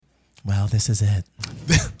Well, this is it.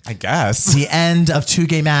 I guess. The end of Two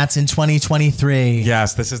Gay Matts in 2023.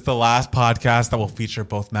 Yes, this is the last podcast that will feature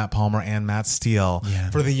both Matt Palmer and Matt Steele. Yeah.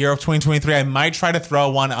 For the year of 2023, I might try to throw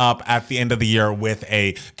one up at the end of the year with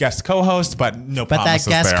a guest co-host, but no But that promises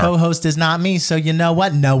guest there. co-host is not me, so you know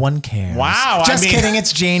what? No one cares. Wow, Just kidding.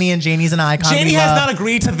 It's Janie, and Janie's an icon. Janie we has love. not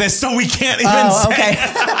agreed to this, so we can't even Oh, say. okay.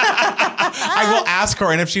 I will ask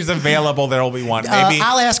her, and if she's available, there will be one. Maybe.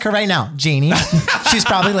 I'll ask her right now. Janie, she's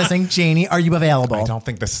probably listening. Janie, are you available? I don't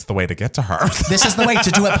think this is the way to get to her. This is the way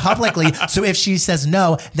to do it publicly. So if she says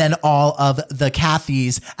no, then all of the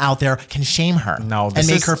Kathys out there can shame her and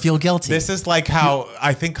make her feel guilty. This is like how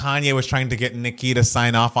I think Kanye was trying to get Nicki to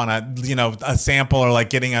sign off on a sample or like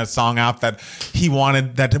getting a song out that he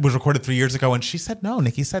wanted that was recorded 3 years ago. And she said no.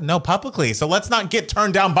 Nicki said no publicly. So let's not get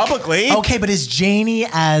turned down publicly. Okay, but is Janie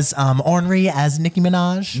as ornery as Nicki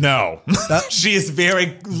Minaj? No. She is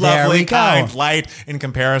very lovely, kind, light in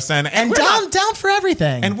comparison. And down for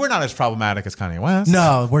everything. And we're not as problematic as Kanye West.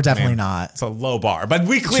 No, we're definitely not. It's a low bar, but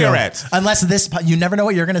we clear it. Unless you never know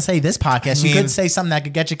what you're going to say this podcast. You could say something that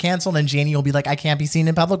could get you canceled and Janie will be like, I can't be seen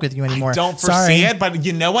in public with you anymore. I don't foresee it, but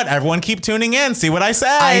you know what? Everyone keep tuning in. See what I say.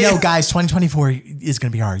 I know, guys, 2024 is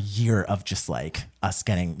going to be our year of just like us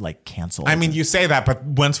getting like canceled. I mean, you say that, but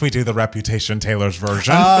once we do the Reputation Taylor's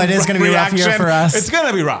version. Oh, it is going to be a rough year for us. It's going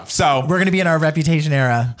to be rough. So we're going to be in our Reputation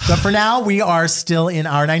era. But for now, we are still in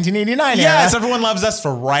our 1989 era. Yes, everyone loves us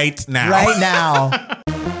for right now. Right now.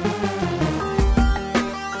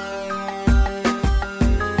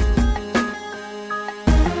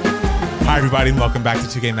 Hi, everybody, and welcome back to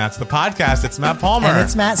Two Gay Matts, the podcast. It's Matt Palmer. And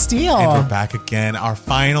it's Matt Steele. And we're back again. Our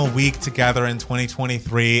final week together in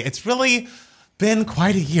 2023. It's really been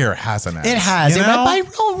quite a year, hasn't it? It has. It went by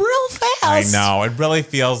real fast. I know. It really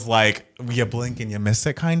feels like you blink and you miss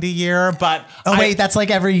it kind of year. But wait, that's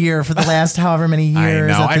like every year for the last however many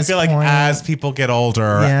years. I know. At this I feel like point. as people get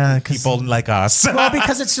older, people like us. Well,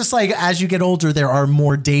 because it's just like as you get older, there are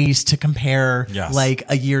more days to compare like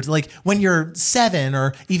a year. Like when you're 7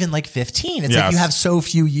 or even like 15, it's like you have so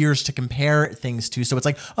few years to compare things to. So it's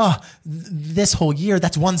like, this whole year,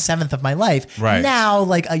 that's 1/7 of my life. Right. Now,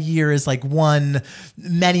 like a year is like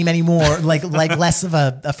many more, like less of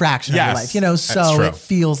a fraction of your life, you know? So it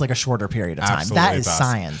feels like a shorter period of time. Absolutely That is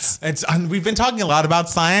science. We've been talking a lot about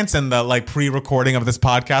science and the like pre-recording of this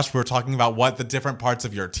podcast. We were talking about what the different parts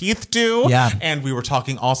of your teeth do. Yeah. And we were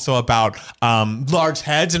talking also about large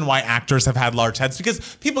heads and why actors have had large heads,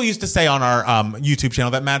 because people used to say on our YouTube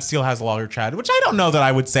channel that Matt Steele has a large head, which I don't know that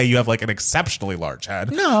I would say you have like an exceptionally large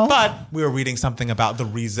head. No. But we were reading something about the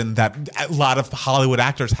reason that a lot of Hollywood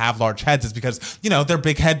actors have large heads is because, you know, their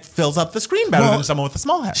big head fills up the screen better than someone with a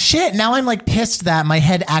small head. Shit, now I'm like pissed that my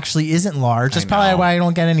head actually isn't large. That's probably why I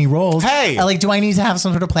don't get any roles. Hey! Like, do I need to have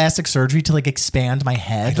some sort of plastic surgery to like expand my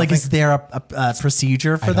head? Like, is there a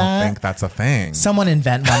procedure for that? I don't think that's a thing. Someone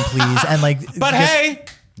invent one, please. And like, But hey,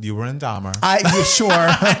 you were in Dahmer.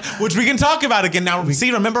 Sure. Which we can talk about again now.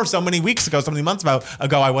 See, remember so many months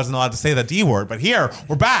ago, I wasn't allowed to say the D word, but here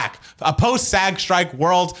we're back. A post-SAG strike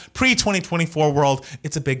world, pre-2024 world.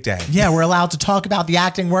 It's a big day. Yeah, we're allowed to talk about the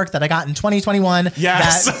acting work that I got in 2021.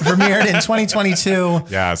 Yes. That premiered in 2022.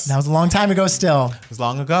 Yes. That was a long time ago still. It was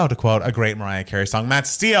long ago, to quote a great Mariah Carey song. Matt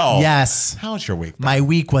Steele. Yes. How was your week? My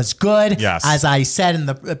week was good. Yes. As I said in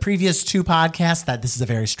the previous 2 podcasts, that this is a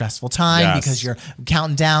very stressful time because you're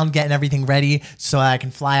counting down, getting everything ready so I can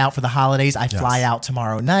fly out for the holidays. I fly out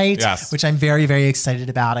tomorrow night, which I'm very, very excited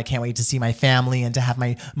about. I can't wait to see my family and to have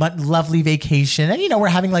my lovely vacation. And, you know, we're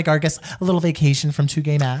having like, I guess, a little vacation from Two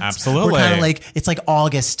Gay Matts. Absolutely. We're kind of like, it's like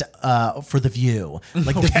August for The View.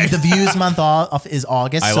 Like the View's month off is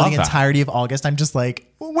August. So the entirety of August, I'm just like,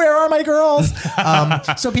 where are my girls?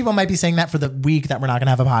 So people might be saying that for the week that we're not going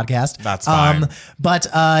to have a podcast. That's fine. But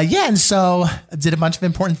and so did a bunch of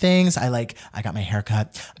important things. I got my hair cut.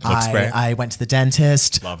 Looks great. I went to the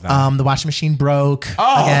dentist. Love that. The washing machine broke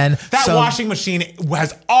again. That washing machine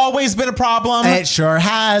has always been a problem. It sure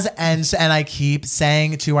has. And I keep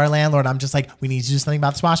saying to our landlord, I'm just like, we need to do something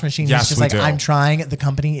about this washing machine. Yes, He's just we like, do. I'm trying. The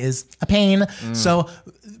company is a pain. So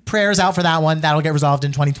prayers out for that one. That'll get resolved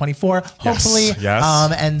in 2024, hopefully.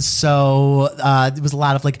 Yes. And so it was a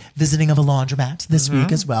lot of like visiting of a laundromat this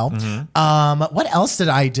week as well. What else did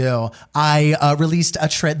I do? I released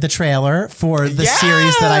the trailer for the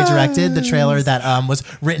series that I directed. The trailer that was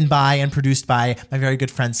written by and produced by my very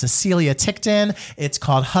good friend Cecilia Tickton. It's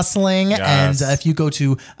called Hustling. Yes. And if you go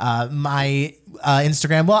to my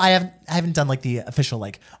Instagram, well, I haven't done like the official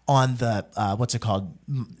like on the what's it called,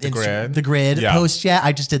 the grid post yet.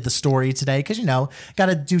 I just did the story today because got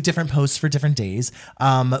to do different posts for different days.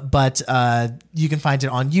 But you can find it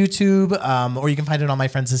on YouTube, or you can find it on my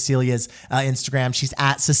friend Cecilia's Instagram. She's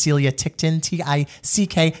at Cecilia Ticktin,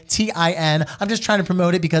 TickTin. I'm just trying to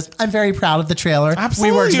promote it because I'm very proud of the trailer.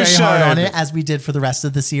 Absolutely, we worked very hard on it, as we did for the rest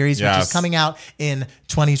of the series, which is coming out in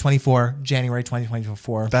 2024, January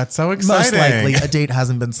 2024. That's so exciting. Most likely. A date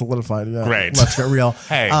hasn't been solidified yet. Great. Let's get real.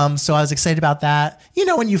 Hey. So I was excited about that.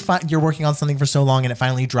 When you're working on something for so long and it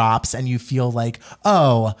finally drops and you feel like,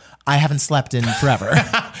 oh, I haven't slept in forever.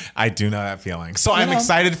 I do know that feeling. So I'm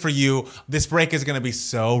excited for you. This break is going to be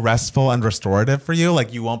so restful and restorative for you.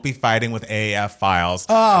 Like, you won't be fighting with AAF files.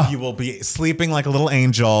 Oh. You will be sleeping like a little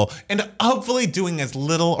angel and hopefully doing as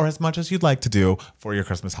little or as much as you'd like to do for your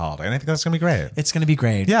Christmas holiday. And I think that's going to be great. It's going to be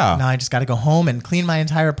great. Yeah. Now I just got to go home and clean my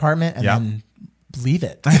entire apartment and then leave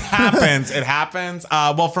it. It happens. It happens.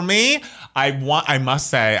 Well, for me, I must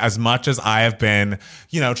say, as much as I have been,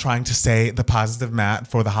 trying to stay the positive Matt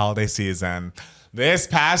for the holiday season, this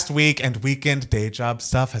past week and weekend day job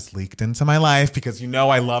stuff has leaked into my life because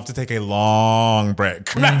I love to take a long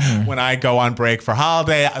break when I go on break for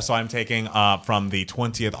holiday. So I'm taking from the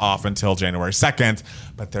 20th off until January 2nd.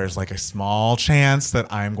 But there's like a small chance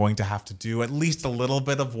that I'm going to have to do at least a little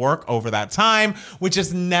bit of work over that time, which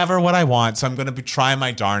is never what I want. So I'm going to be trying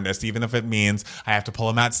my darndest, even if it means I have to pull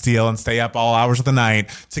a Matt Steele and stay up all hours of the night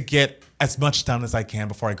to get as much done as I can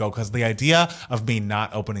before I go, because the idea of me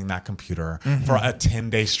not opening that computer for a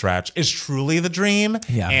 10-day stretch is truly the dream.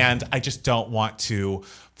 Yeah. And I just don't want to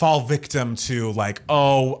fall victim to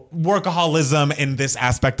workaholism in this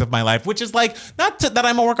aspect of my life, which is that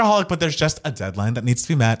I'm a workaholic, but there's just a deadline that needs to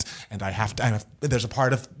be met. And there's a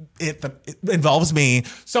part of it that it involves me.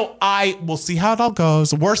 So I will see how it all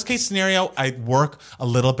goes. Worst case scenario, I work a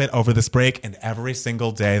little bit over this break, and every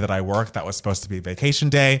single day that I work that was supposed to be vacation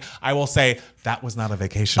day, I will say that was not a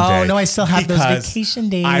vacation day. Oh no, I still have those vacation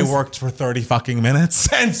days. I worked for 30 fucking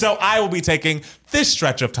minutes. And so I will be taking this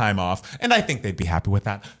stretch of time off, and I think they'd be happy with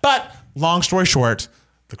that. But long story short,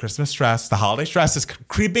 the Christmas stress, the holiday stress is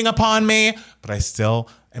creeping upon me, but I still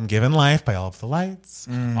am given life by all of the lights,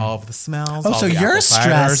 all of the smells. Oh, so you're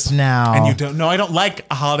stressed now. And you don't know, I don't like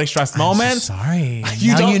a holiday stress moment. So sorry.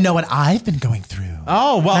 Now you know what I've been going through.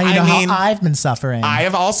 Oh, well, now you know how I've been suffering. I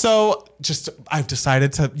have also I've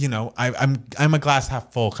decided to, I'm a glass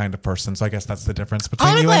half full kind of person. So I guess that's the difference between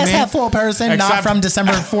you and me. I'm a glass half full person, not from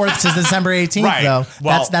December 4th to December 18th, right. Though.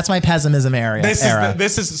 Well, that's my pessimism era.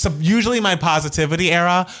 This is usually my positivity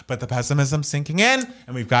era, but the pessimism's sinking in,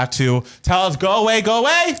 and we've got to tell us, go away, go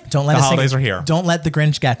away. Don't let the holidays are here. Don't let the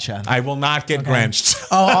Grinch get you. I will not get Grinched.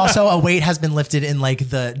 Oh, also a weight has been lifted in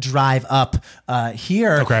the drive up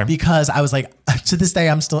here, because I was to this day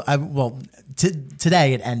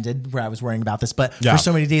today it ended where I was worrying about this, but for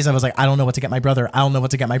so many days I was I don't know what to get my brother.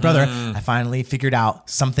 I finally figured out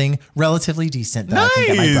something relatively decent that I can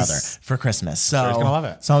get my brother for Christmas. So he's gonna love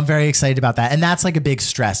it. So I'm very excited about that, and that's a big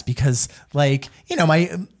stress because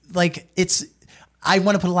I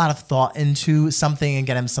want to put a lot of thought into something and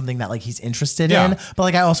get him something that he's interested in,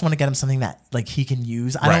 but I also want to get him something that he can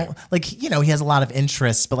use. I don't he has a lot of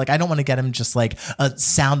interests, but I don't want to get him just a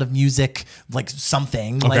Sound of Music,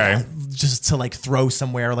 something just to throw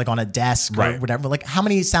somewhere on a desk or whatever. How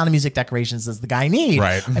many Sound of Music decorations does the guy need?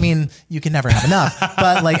 Right. I mean, you can never have enough,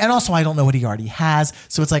 but and also I don't know what he already has.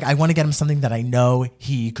 So it's I want to get him something that I know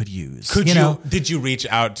he could use. Did you reach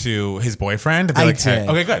out to his boyfriend? I did. Hey,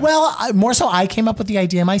 okay, good. Well, more so I came up with the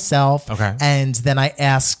idea myself. Okay. And then I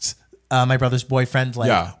asked my brother's boyfriend,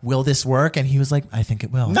 will this work? And he was like, I think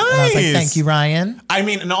it will. Nice. And I was like, thank you, Ryan. I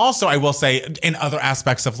mean, and also I will say, in other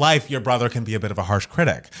aspects of life, your brother can be a bit of a harsh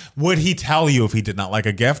critic. Would he tell you if he did not like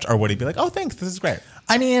a gift, or would he be like, oh, thanks, this is great?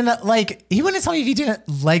 I mean, he wouldn't tell me if he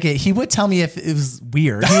didn't like it. He would tell me if it was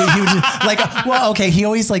weird. He would just, he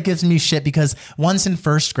always gives me shit because once in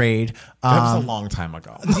first grade. That was a long time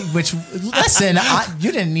ago. Which, listen,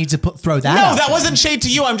 you didn't need to throw that out. No, that wasn't shade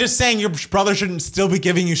to you. I'm just saying your brother shouldn't still be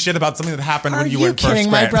giving you shit about something that happened when you were in first grade. Are you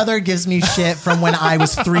kidding? My brother gives me shit from when I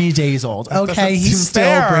was 3 days old. Okay, he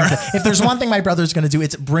still brings it. If there's one thing my brother's going to do,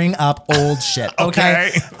 it's bring up old shit.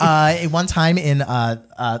 Okay. One time in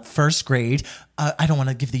first grade, I don't want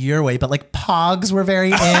to give the year away, but Pogs were very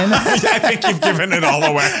in. I think you've given it all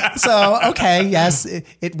away. So, yes,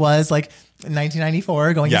 it was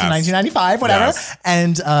 1994 going into 1995, whatever. Yes.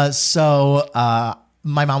 And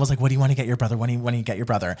my mom was like, what do you want to get your brother? When do you get your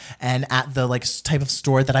brother? And at the type of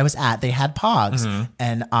store that I was at, they had Pogs.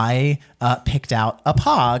 And I picked out a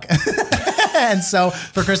Pog. And so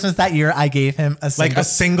for Christmas that year, I gave him a single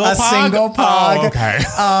pog? single pog. Oh, okay.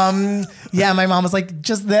 Yeah, my mom was like,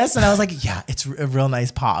 just this? And I was like, yeah, it's a real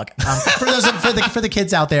nice pog. For the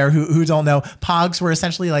kids out there who don't know, pogs were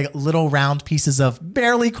essentially like little round pieces of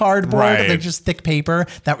barely cardboard, like just thick paper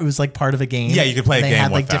that was like part of a game. Yeah, you could play a game. They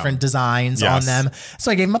had like different designs on them.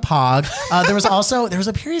 So I gave him a pog. There was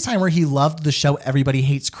a period of time where he loved the show Everybody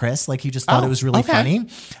Hates Chris. Like he just thought it was really funny.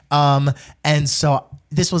 And so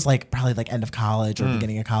this was like probably like end of college or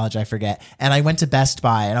beginning of college, I forget. And I went to Best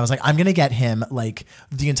Buy and I was like, I'm going to get him like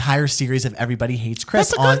the entire series of Everybody Hates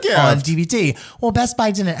Chris on DVD. Well, Best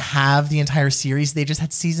Buy didn't have the entire series. They just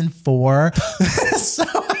had season 4. So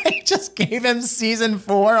I just gave him season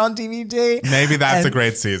 4 on DVD. Maybe that's a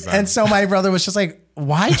great season. And so my brother was just like,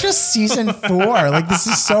 why just season 4? Like, this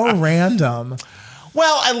is so random.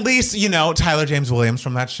 Well, at least, Tyler James Williams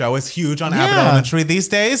from that show is huge on Abbott Elementary these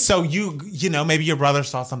days. So maybe your brother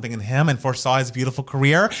saw something in him and foresaw his beautiful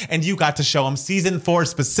career, and you got to show him season 4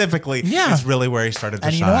 specifically. Yeah. Is really where he started to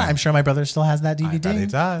shine. And you know what? I'm sure my brother still has that DVD. I bet he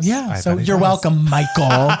does. Yeah. So you're welcome,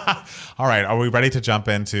 Michael. All right. Are we ready to jump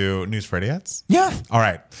into News for Idiots? Yeah. All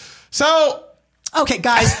right. So. Okay,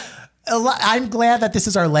 guys. I'm glad that this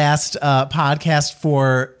is our last podcast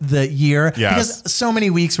for the year because so many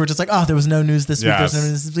weeks we're just like, oh, there was no news this week. There's no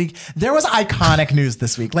news this week. There was iconic news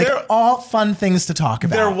this week, like all fun things to talk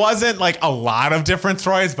about. There wasn't like a lot of different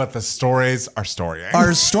stories, but the stories are storying.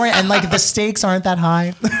 And like the stakes aren't that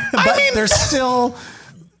high, but they're still.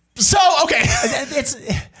 So okay,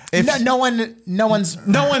 no one's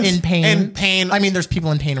in pain. I mean, there's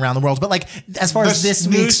people in pain around the world, but like as far as this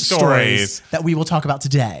week's stories that we will talk about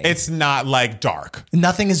today, it's not like dark.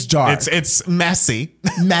 Nothing is dark. It's messy,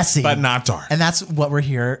 but not dark. And that's what we're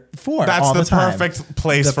here for. That's the perfect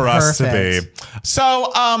place for us to be.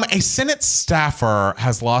 So, a Senate staffer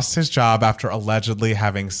has lost his job after allegedly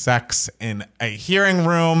having sex in a hearing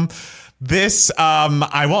room. This,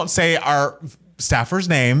 I won't say our staffer's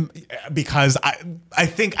name because I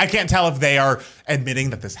think I can't tell if they are admitting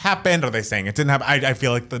that this happened or they saying it didn't happen. I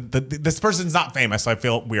feel like this person's not famous, so I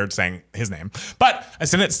feel weird saying his name. But a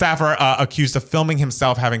Senate staffer accused of filming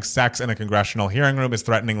himself having sex in a congressional hearing room is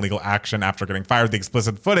threatening legal action after getting fired. The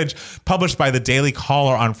explicit footage published by the Daily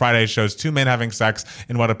Caller on Friday shows 2 men having sex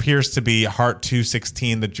in what appears to be Hart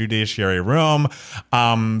 216, the Judiciary Room.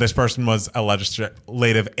 This person was a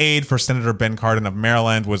legislative aide for Senator Ben Cardin of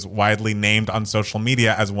Maryland, was widely named on social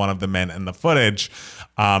media as one of the men in the footage.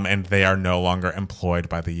 And they are no longer employed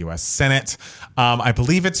by the U.S. Senate. I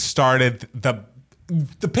believe it started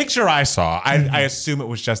the picture I saw, I assume it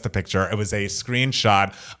was just a picture. It was a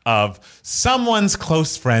screenshot of someone's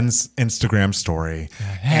close friend's Instagram story. It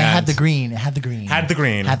had the green.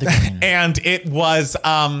 And it was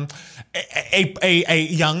a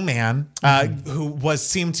young man who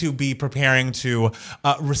seemed to be preparing to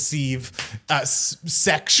receive a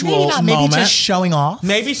sexual moment. Maybe just showing off.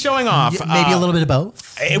 Maybe showing off. Maybe a little bit of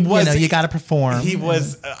both. It was. You got to perform. He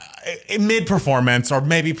was mid-performance or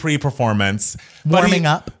maybe pre-performance. Warming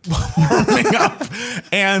up.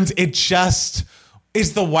 And it just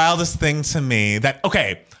is the wildest thing to me that,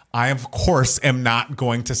 okay, I, of course, am not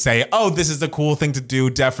going to say, oh, this is a cool thing to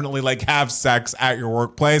do. Definitely like have sex at your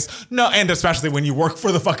workplace. No, and especially when you work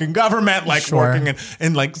for the fucking government, like working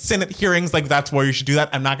in like Senate hearings, like that's where you should do that.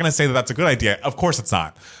 I'm not going to say that that's a good idea. Of course it's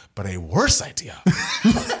not. But a worse idea.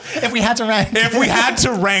 If we had to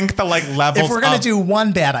rank. The like level. If we're going to do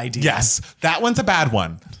one bad idea. Yes, that one's a bad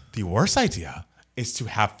one. The worst idea is to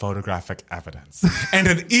have photographic evidence. And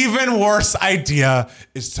an even worse idea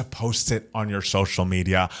is to post it on your social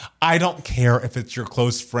media. I don't care if it's your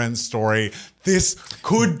close friend's story. This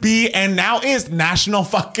could be and now is national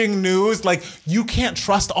fucking news. Like, you can't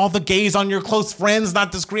trust all the gays on your close friends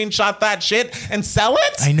not to screenshot that shit and sell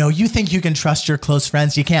it. I know you think you can trust your close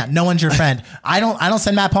friends. You can't. No one's your friend. I don't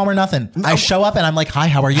send Matt Palmer nothing. No. I show up and I'm like, hi,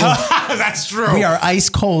 how are you? That's true. We are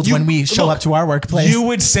ice cold when we show up to our workplace. You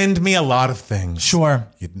would send me a lot of things. Sure.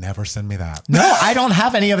 You'd never send me that. No, I don't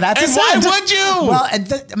have any of that to send. Why would you? Well,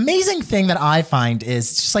 the amazing thing that I find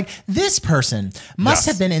is just like this person must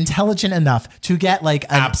have been intelligent enough to get like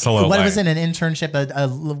absolutely what was it, an internship?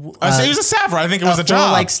 He was a staffer. I think it was a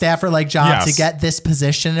job, like staffer, like job to get this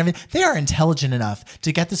position and everything. They are intelligent enough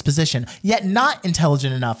to get this position, yet not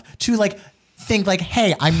intelligent enough to like think like,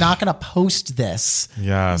 hey, I'm not going to post this.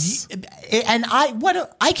 Yes. And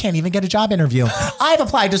I can't even get a job interview. I've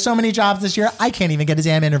applied to so many jobs this year. I can't even get a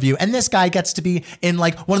damn interview. And this guy gets to be in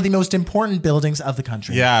like one of the most important buildings of the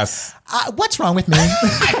country. Yes. What's wrong with me?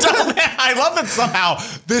 I love that somehow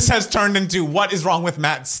this has turned into what is wrong with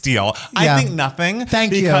Matt Steele. I think nothing.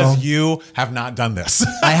 Thank you. Because you have not done this.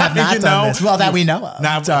 I have not done this. Well, that we know of.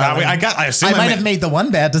 I might have made the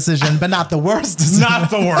one bad decision, but not the worst decision. Not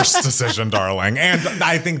the worst decision, darling. And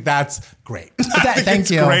I think that's great. Thank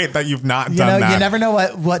you. Great that you've not done that. You never know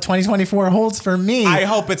what 2024 holds for me. I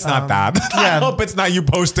hope it's not that. I hope it's not you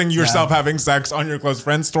posting yourself having sex on your close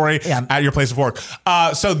friend's story at your place of work.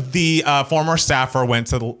 So the former staffer went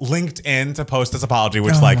to LinkedIn to post this apology,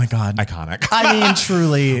 which my God, iconic. I mean,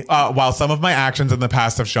 truly. While some of my actions in the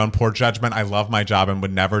past have shown poor judgment, I love my job and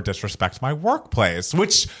would never disrespect my workplace,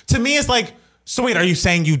 which to me is like, so wait, are you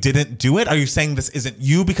saying you didn't do it? Are you saying this isn't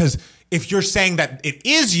you? Because if you're saying that it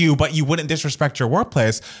is you, but you wouldn't disrespect your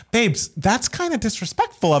workplace, babes, that's kind of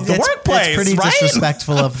disrespectful of the workplace. It's pretty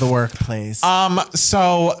disrespectful of the workplace.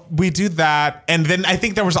 So we do that. And then I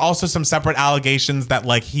think there was also some separate allegations that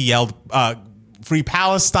like he yelled, Free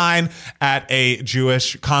Palestine at a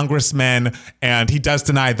Jewish congressman. And he does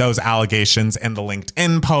deny those allegations in the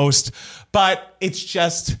LinkedIn post. But it's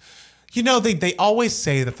just, you know, they always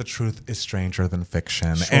say that the truth is stranger than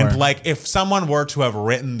fiction. Sure. And like if someone were to have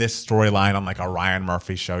written this storyline on like a Ryan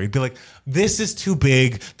Murphy show, you'd be like, this is too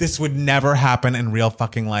big. This would never happen in real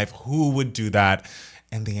fucking life. Who would do that?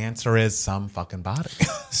 And the answer is some fucking body.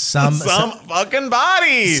 Some fucking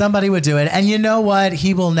body. Somebody would do it. And you know what?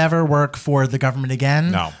 He will never work for the government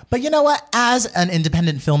again. No. But you know what? As an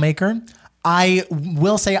independent filmmaker, I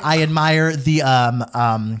will say I admire the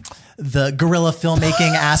guerrilla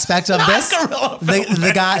filmmaking aspect of this.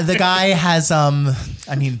 The guy has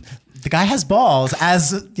the guy has balls,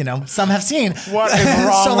 as you know, some have seen. What is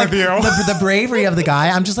wrong with you? The bravery of the guy.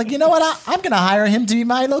 I'm just like, you know what? I'm going to hire him to be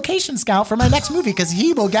my location scout for my next movie because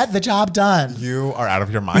he will get the job done. You are out of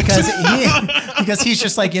your mind. Because he's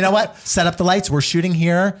just like, you know what? Set up the lights. We're shooting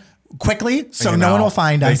here quickly, so no one will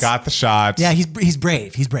find us. They got the shot. Yeah, he's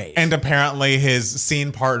brave. He's brave. And apparently his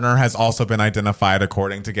scene partner has also been identified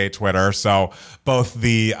according to gay Twitter. So both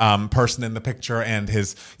the person in the picture and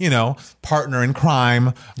his, partner in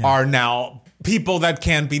crime are now people that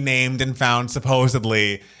can be named and found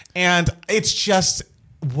supposedly. And it's just,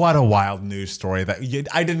 what a wild news story that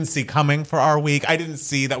I didn't see coming for our week. I didn't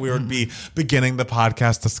see that we would be beginning the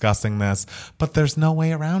podcast discussing this, but there's no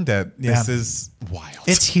way around it. Yeah. This is wild.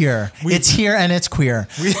 It's here. It's here and it's queer.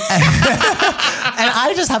 And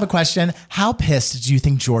I just have a question. How pissed do you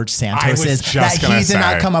think George Santos is that he did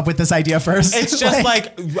not come up with this idea first? It's just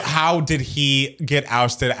like, how did he get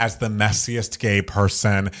ousted as the messiest gay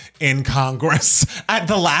person in Congress at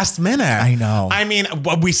the last minute? I know. I mean,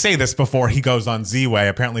 we say this before he goes on Z-Way.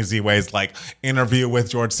 Apparently Z-Way's like interview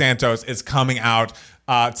with George Santos is coming out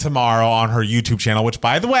tomorrow on her YouTube channel, which,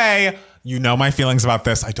 by the way, you know my feelings about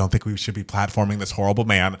this. I don't think we should be platforming this horrible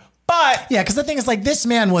man. But yeah, because the thing is, like, this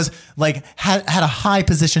man was like had a high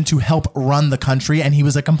position to help run the country, and he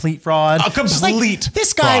was a complete fraud.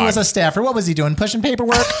 This guy fraud. Was a staffer. What was he doing? Pushing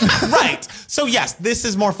paperwork? Right. So yes, this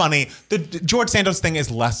is more funny. The George Santos thing is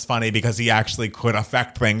less funny because he actually could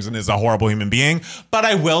affect things and is a horrible human being. But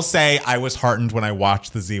I will say I was heartened when I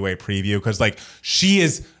watched the Z-Way preview because like she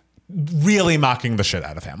is really mocking the shit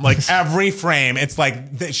out of him. Like every frame, it's like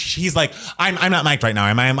she's like, I'm not mic'd right now.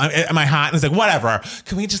 Am I hot? And it's like, whatever.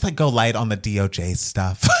 Can we just like go light on the DOJ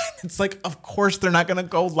stuff? It's like, of course they're not going to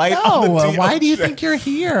go light on the DOJ. Why do you think you're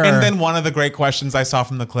here? And then one of the great questions I saw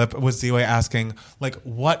from the clip was Z-Way asking, like,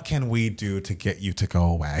 what can we do to get you to go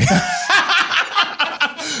away?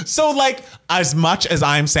 So like, as much as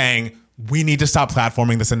I'm saying we need to stop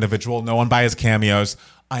platforming this individual, no one buy his cameos,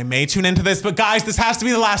 I may tune into this, but guys, this has to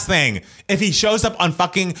be the last thing. If he shows up on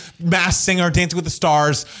fucking Masked Singer, Dancing with the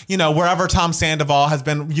Stars, wherever Tom Sandoval has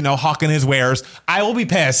been, hawking his wares, I will be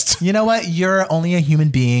pissed. You know what? You're only a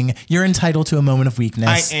human being. You're entitled to a moment of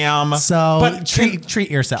weakness. I am. So but treat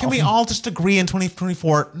yourself. Can we all just agree in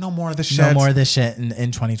 2024, no more of this shit? No more of this shit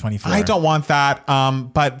in 2024. I don't want that.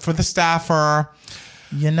 But for the staffer,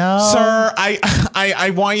 sir,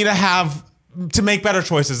 I want you to make better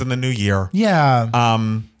choices in the new year.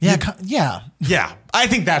 Yeah. Yeah. I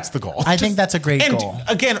think that's the goal. I think that's a great goal.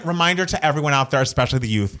 Again, reminder to everyone out there, especially the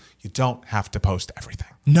youth, you don't have to post everything.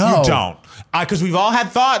 No. You don't. Because we've all had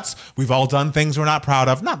thoughts. We've all done things we're not proud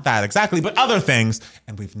of. Not that exactly, but other things.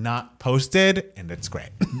 And we've not posted, and it's great.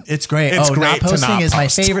 It's great. It's great not posting to not is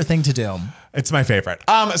post. my favorite thing to do. It's my favorite.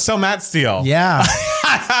 So Matt Steele. Yeah.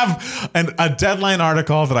 I have a Deadline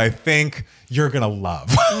article that I think you're going to love.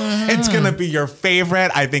 It's going to be your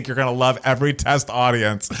favorite. I think you're going to love every test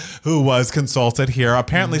audience who was consulted here.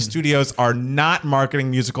 Apparently, studios are not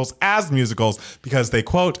marketing musicals as musicals because they,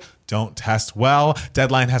 quote, don't test well.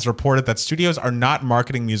 Deadline has reported that studios are not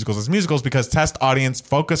marketing musicals as musicals because test audience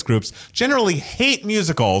focus groups generally hate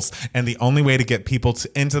musicals, and the only way to get people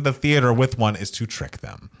into the theater with one is to trick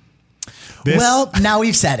them. Well, now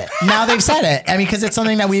we've said it. Now they've said it. I mean, because it's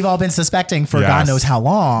something that we've all been suspecting for God knows how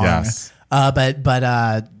long. Yes. But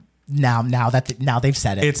now they've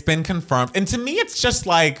said it. It's been confirmed. And to me, it's just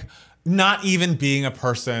like not even being a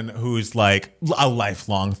person who's like a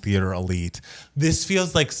lifelong theater elite. This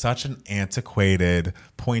feels like such an antiquated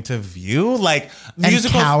point of view. Like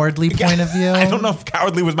musical cowardly point of view. I don't know if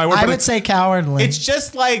cowardly was my word. I would say cowardly. It's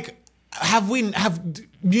just like, have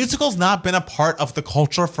musicals not been a part of the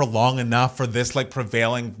culture for long enough for this like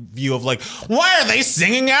prevailing view of like, why are they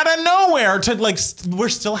singing out of nowhere? To like, we're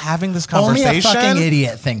still having this conversation. Only a fucking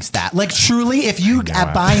idiot thinks that. Like, truly, if you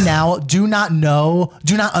by now do not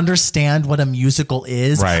understand what a musical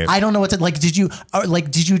is, right. I don't know what to like. Did you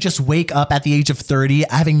just wake up at the age of 30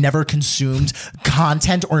 having never consumed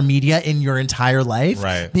content or media in your entire life?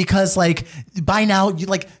 Right. Because like by now, you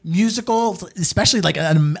like musicals, especially like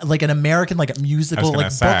an American like musical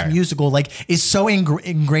like book musical like is so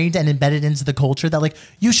ingrained and embedded into the culture that like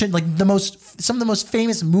you should like some of the most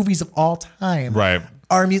famous movies of all time right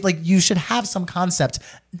are like you should have some concept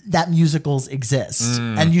that musicals exist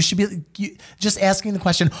and you should be just asking the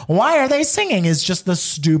question why are they singing is just the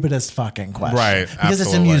stupidest fucking question, right? Because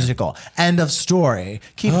it's a musical. End of story.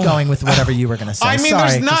 Keep going with whatever you were gonna say. I mean,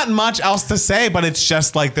 there's not much else to say, but it's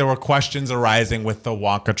just like there were questions arising with the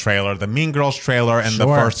Wonka trailer, the Mean Girls trailer, and the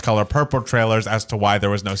first Color Purple trailers as to why there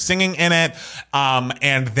was no singing in it,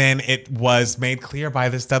 and then it was made clear by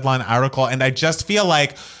this Deadline article, and I just feel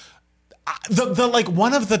like the like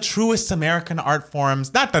one of the truest American art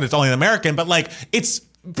forms, not that it's only American, but like it's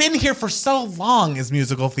been here for so long is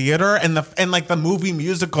musical theater, and the movie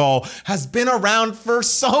musical has been around for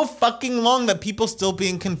so fucking long that people still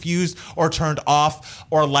being confused or turned off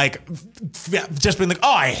or like just being like,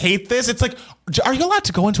 oh, I hate this. It's like, are you allowed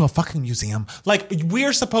to go into a fucking museum? Like,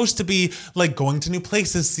 we're supposed to be like going to new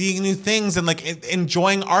places, seeing new things, and like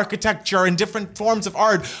enjoying architecture and different forms of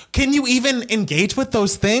art. Can you even engage with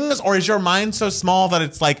those things, or is your mind so small that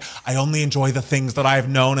it's like, I only enjoy the things that I've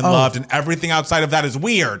known and loved, and everything outside of that is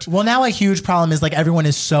weird? Well, now a huge problem is like everyone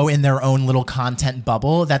is so in their own little content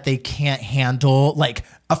bubble that they can't handle like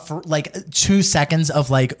 2 seconds of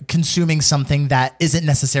like consuming something that isn't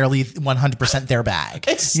necessarily 100% their bag.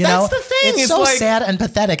 That's the thing. It's so like, sad and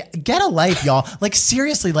pathetic. Get a life, y'all. Like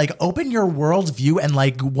seriously, like open your worldview and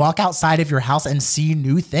like walk outside of your house and see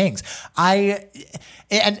new things.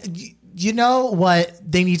 You know what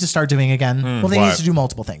they need to start doing again? Well, they need to do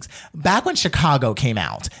multiple things. Back when Chicago came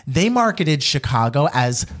out, they marketed Chicago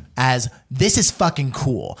as this is fucking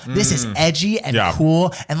cool. This is edgy and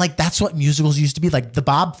cool. And like, that's what musicals used to be. Like the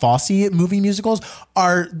Bob Fosse movie musicals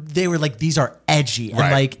they were like, these are edgy. And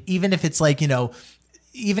like, even if it's like,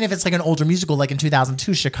 even if it's like an older musical, like in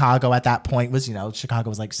 2002, Chicago at that point was, Chicago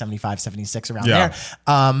was like 75, 76 around there.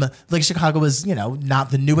 Like Chicago was,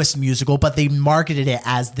 not the newest musical, but they marketed it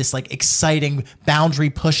as this like exciting boundary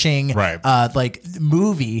pushing, like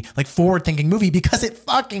movie, like forward thinking movie because it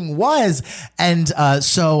fucking was. And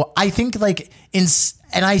so I think like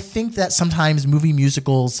and I think that sometimes movie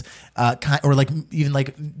musicals, or like even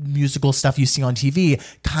like musical stuff you see on TV,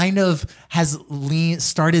 kind of has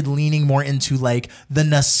started leaning more into like the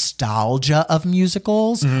nostalgia of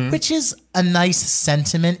musicals, which is a nice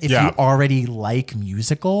sentiment if you already like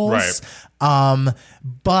musicals.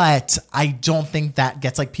 But I don't think that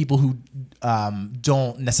gets like people who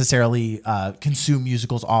don't necessarily consume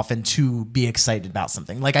musicals often to be excited about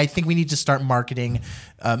something. Like I think we need to start marketing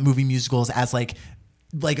movie musicals as like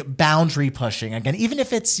boundary pushing again, even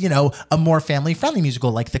if it's a more family friendly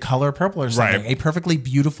musical like The Color Purple or something, a perfectly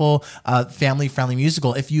beautiful family friendly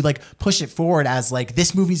musical. If you like push it forward as like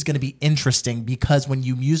this movie's going to be interesting because when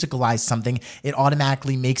you musicalize something, it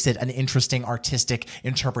automatically makes it an interesting artistic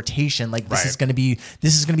interpretation. Like this is going to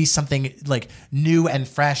be something like new and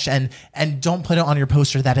fresh, and don't put it on your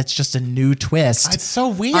poster that it's just a new twist. It's so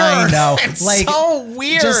weird. I know, it's like so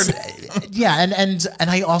weird. And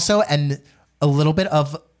I also a little bit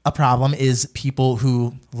of a problem is people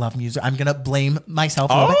who love music. I'm gonna blame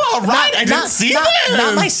myself. All right. I didn't see this.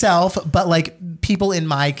 Not myself, but like people in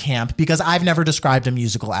my camp, because I've never described a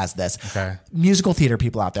musical as this. Okay. Musical theater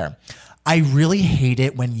people out there, I really hate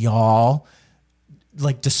it when y'all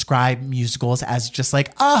like describe musicals as just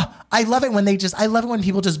like, I love it when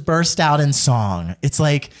people just burst out in song. It's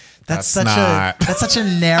like, that's such a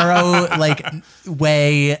narrow like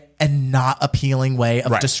way and not appealing way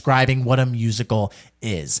of describing what a musical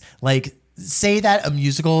is. Like, say that a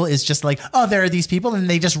musical is just like, oh, there are these people and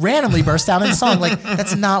they just randomly burst out in song. Like,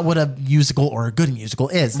 that's not what a musical or a good musical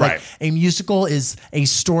is. Like, a musical is a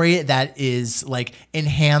story that is like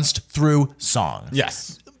enhanced through song.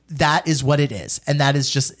 Yes. That is what it is. And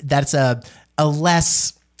that's a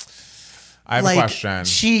less, I have a question.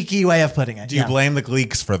 Cheeky way of putting it. Do you blame the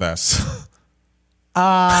Gleeks for this?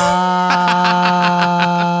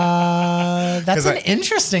 That's an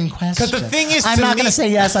interesting question. Because the thing is, I'm not going to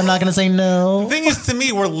say yes. I'm not going to say no. The thing is, to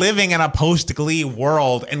me, we're living in a post-Glee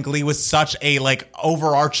world, and Glee was such a like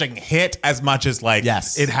overarching hit as much as like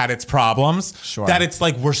it had its problems. Sure. That it's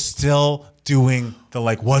like we're still doing the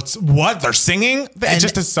like what they're singing. It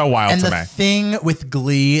just is so wild to me. And the thing with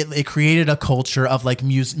Glee, it created a culture of like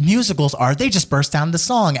musicals they just burst down into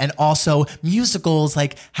song, and also musicals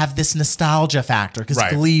like have this nostalgia factor because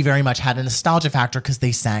Glee very much had a nostalgia factor because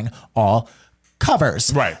they sang all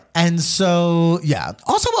covers. Right. And so,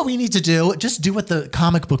 also what we need to do, just do what the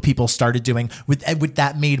comic book people started doing with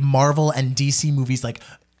that made Marvel and DC movies like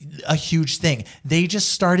a huge thing. They just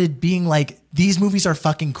started being like, these movies are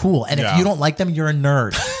fucking cool. And if you don't like them, you're a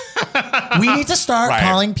nerd. We need to start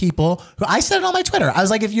calling people who, I said it on my Twitter. I was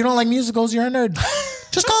like, if you don't like musicals, you're a nerd.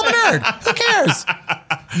 Just call them a nerd. Who cares?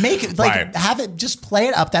 Make it like have it, just play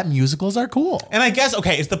it up that musicals are cool. And I guess,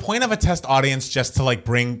 is the point of a test audience just to like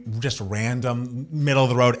bring just random middle of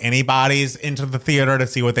the road anybody's into the theater to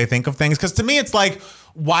see what they think of things? Because to me, it's like,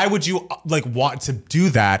 why would you like want to do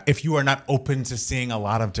that if you are not open to seeing a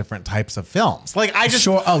lot of different types of films? Like, I just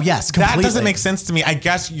completely. That doesn't make sense to me. I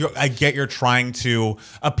guess I get you're trying to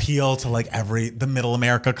appeal to like the middle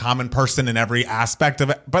America common person in every aspect of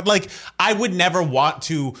it, but like I would never want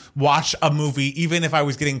to watch a movie, even if I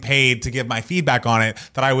was getting paid to give my feedback on it,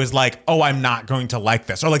 that I was like, oh, I'm not going to like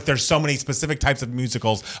this, or like there's so many specific types of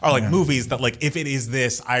musicals or like movies that like if it is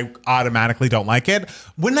this, I automatically don't like it.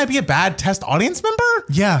 Wouldn't I be a bad test audience member?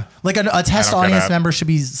 Yeah, like a test audience member should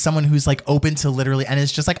be someone who's like open to literally, and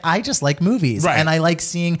it's just like, I just like movies, and I like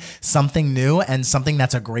seeing something new and something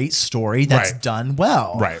that's a great story that's done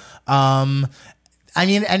well. Right. I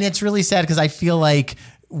mean, and it's really sad because I feel like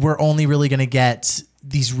we're only really going to get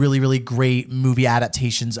these really, really great movie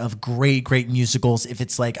adaptations of great musicals if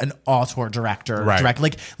it's like an auteur director.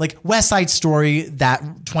 Like West Side Story, that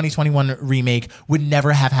 2021 remake would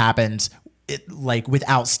never have happened like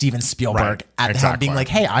without Steven Spielberg at the helm being like,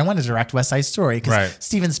 hey, I want to direct West Side Story, because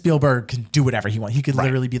Steven Spielberg can do whatever he wants. He could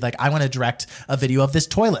literally be like, I want to direct a video of this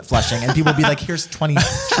toilet flushing, and people would be like, here's $20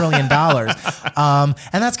 trillion. And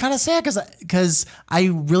that's kind of sad because I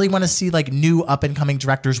really want to see like new up and coming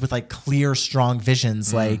directors with like clear, strong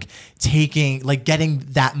visions, like getting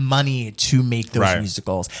that money to make those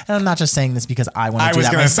musicals. And I'm not just saying this because I want to do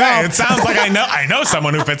that myself. I was going to say, it sounds like I know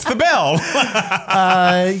someone who fits the bill.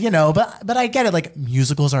 But I get it. Like,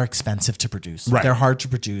 musicals are expensive to produce. They're hard to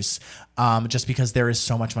produce, just because there is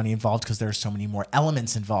so much money involved, because there are so many more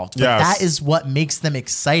elements involved. But that is what makes them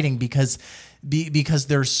exciting, because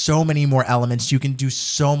there's so many more elements. You can do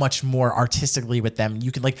so much more artistically with them.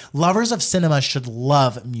 You can, like, lovers of cinema should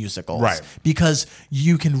love musicals, because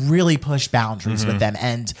you can really push boundaries with them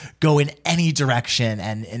and go in any direction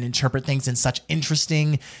and interpret things in such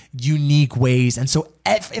interesting, unique ways. And so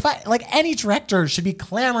if I like, any director should be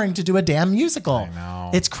clamoring to do a damn musical. I know.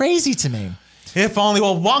 It's crazy to me. If only.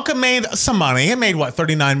 Well, Wonka made some money. It made what,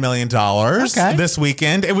 $39 million this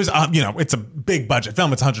weekend. It was, it's a big budget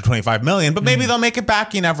film. It's $125 million, but maybe they'll make it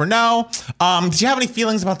back. You never know. Did you have any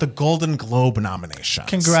feelings about the Golden Globe nominations?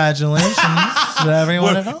 Congratulations to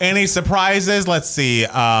everyone involved. Any surprises? Let's see.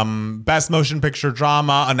 Best Motion Picture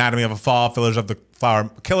Drama: Anatomy of a Fall, Killers of the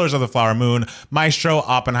Flower Moon, Maestro,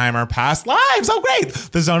 Oppenheimer, Past Lives. Oh, great.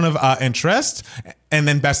 The Zone of Interest. And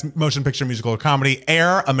then Best Motion Picture Musical or Comedy: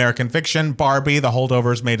 Air, American Fiction, Barbie, The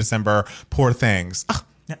Holdovers, May December, Poor Things.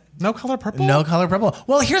 No Color Purple? No Color Purple.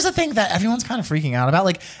 Well, here's the thing that everyone's kind of freaking out about.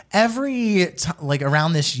 Like,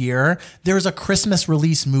 around this year, there's a Christmas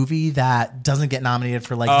release movie that doesn't get nominated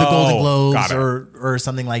for like the Golden Globes or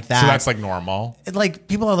something like that. So that's like normal. Like,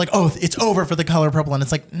 people are like, oh, it's over for the Color Purple. And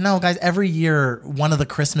it's like, no, guys, every year one of the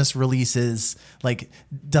Christmas releases like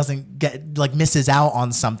doesn't get, like, misses out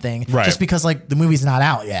on something just because like the movie's not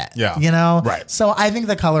out yet. Yeah. You know? Right. So I think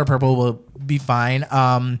the Color Purple will be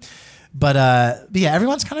fine. But yeah,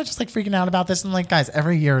 everyone's kind of just like freaking out about this. And like, guys,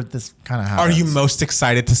 every year this kind of happens. Are you most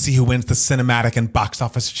excited to see who wins the Cinematic and Box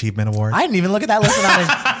Office Achievement Award? I didn't even look at that list.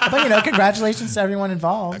 But congratulations to everyone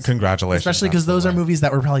involved. Congratulations. Especially because those are movies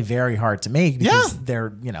that were probably very hard to make because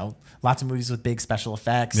they're, lots of movies with big special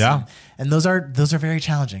effects. Yeah. And those are very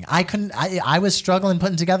challenging. I was struggling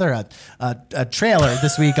putting together a trailer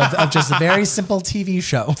this week of just a very simple TV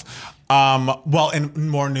show. Well, in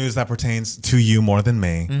more news that pertains to you more than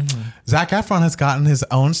me, Zac Efron has gotten his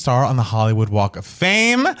own star on the Hollywood Walk of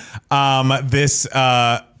Fame.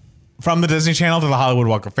 From the Disney Channel to the Hollywood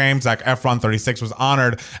Walk of Fame, Zac Efron, 36, was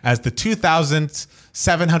honored as the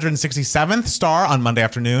 2,767th star on Monday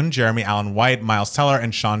afternoon. Jeremy Allen White, Miles Teller,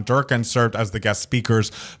 and Sean Durkin served as the guest speakers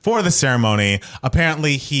for the ceremony.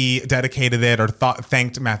 Apparently, he dedicated it or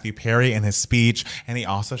thanked Matthew Perry in his speech, and he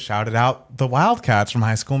also shouted out the Wildcats from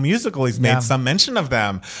High School Musical. He's made some mention of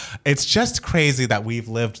them. It's just crazy that we've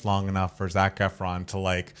lived long enough for Zac Efron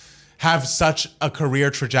to have such a career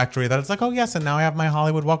trajectory that it's like, oh yes, and now I have my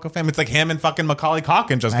Hollywood Walk of Fame. It's like him and fucking Macaulay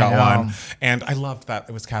Culkin just got one. And I loved that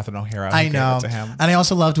it was Catherine O'Hara who gave it to him. And I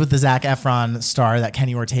also loved with the Zac Efron star that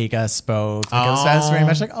Kenny Ortega spoke. Like, it was very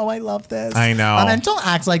much like, oh, I love this. I know. And don't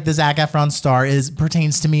act like the Zac Efron star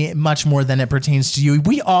pertains to me much more than it pertains to you.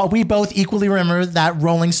 We both equally remember that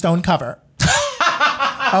Rolling Stone cover.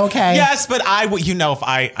 Okay. Yes, but I'm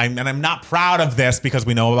not proud of this because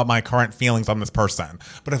we know about my current feelings on this person.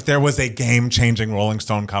 But if there was a game-changing Rolling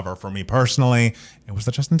Stone cover for me personally, it was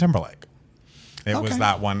the Justin Timberlake. It was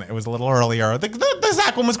that one. It was a little earlier. The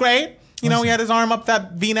Zac one was great. He had his arm up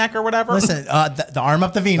that V-neck or whatever. Listen, the arm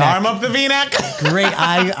up the V-neck. The arm up the V-neck. Great.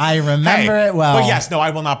 I remember it well. But yes, no,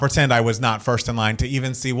 I will not pretend I was not first in line to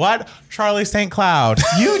even see what? Charlie St. Cloud.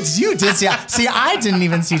 You did see. See, I didn't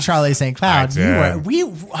even see Charlie St. Cloud. I did.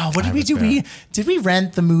 What did we do? Did we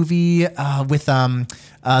rent the movie with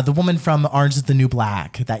the woman from Orange is the New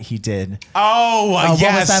Black that he did? Oh, yes.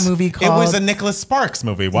 What was that movie called? It was a Nicholas Sparks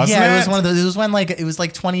movie, wasn't it? Yeah, it was one of those. It was when it was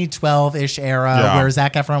 2012-ish era where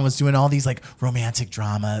Zac Efron was doing all these romantic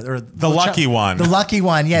drama or The Lucky One. The Lucky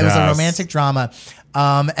One. Yeah, it was a romantic drama.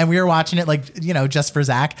 And we were watching it just for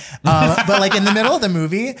Zach. But in the middle of the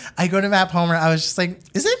movie, I go to Matt Palmer. I was just like,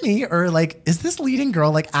 is it me? Or is this leading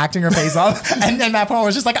girl acting her face off? And Matt Palmer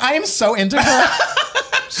was just like, I am so into her.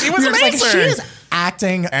 She was amazing. She is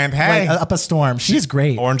acting and up a storm. She's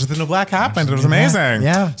great. Orange is the New Black happened. It was amazing.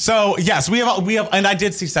 Yeah. So yes, we have, and I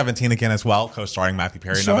did see 17 again as well, co-starring Matthew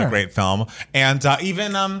Perry. Another great film. And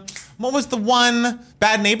even what was the one?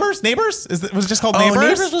 Bad Neighbors? Neighbors? Was it just called Neighbors?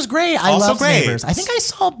 Neighbors was great. I love Neighbors. I think I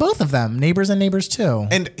saw both of them, Neighbors and Neighbors 2.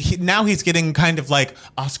 And now he's getting kind of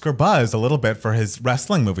Oscar buzz a little bit for his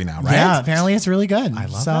wrestling movie now, right? Yeah, apparently it's really good. I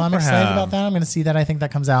love so I'm excited about that. I'm going to see that. I think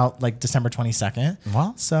that comes out December 22nd.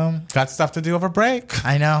 Well, so got stuff to do over break.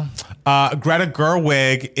 I know. Greta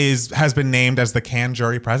Gerwig has been named as the Cannes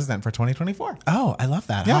jury president for 2024. Oh, I love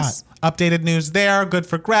that. Yes. Hot. Updated news there. Good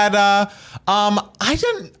for Greta.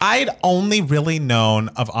 I'd only really known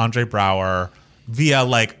of Andre Braugher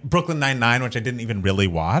via Brooklyn Nine-Nine, which I didn't even really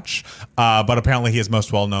watch. But apparently he is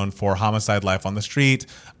most well known for Homicide: Life on the Street.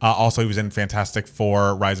 Also, he was in Fantastic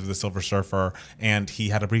Four, Rise of the Silver Surfer, and he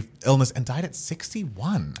had a brief illness and died at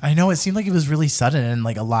 61. I know. It seemed like it was really sudden, and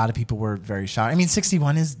a lot of people were very shocked. I mean,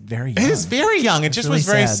 61 is very young. It is very young. It just really was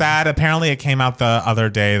very sad. Apparently, it came out the other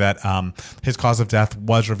day that his cause of death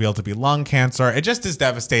was revealed to be lung cancer. It just is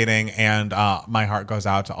devastating, and my heart goes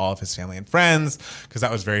out to all of his family and friends because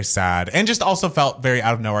that was very sad. And just also felt very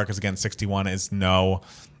out of nowhere because, again, 61 is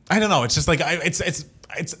I don't know. It's just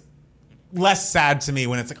it's less sad to me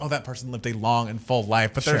when it's that person lived a long and full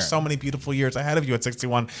life, but there's so many beautiful years ahead of you at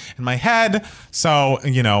 61 in my head. So,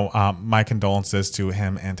 my condolences to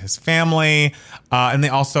him and his family. And they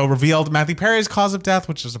also revealed Matthew Perry's cause of death,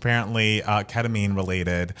 which is apparently ketamine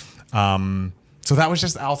related. So that was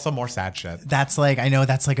just also more sad shit. That's I know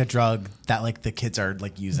that's a drug that the kids are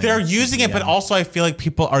using. They're using it, but also I feel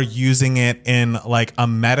people are using it in a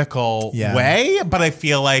medical way. But I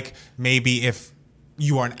feel maybe if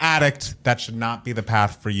you are an addict, that should not be the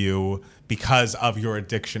path for you because of your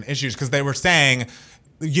addiction issues. Because they were saying,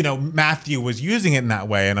 Matthew was using it in that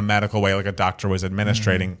way, in a medical way, a doctor was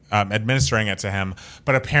administering it to him.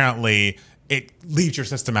 But apparently it leaves your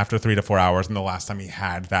system after 3 to 4 hours. And the last time he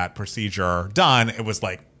had that procedure done, it was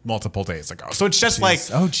multiple days ago. So it's just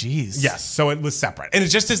oh geez. Yes. So it was separate. And it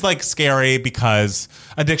just is scary because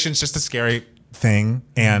addiction's just a scary thing.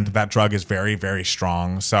 And that drug is very, very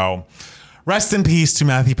strong. So rest in peace to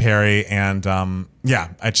Matthew Perry. And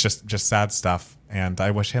it's just sad stuff. And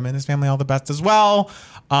I wish him and his family all the best as well.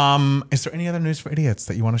 Is there any other news for idiots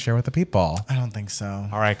that you want to share with the people? I don't think so.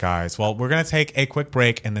 All right, guys. Well, we're going to take a quick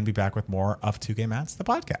break and then be back with more of Two Gay Mats, the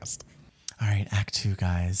podcast. All right, Act 2,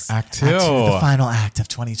 guys. Act 2. The final act of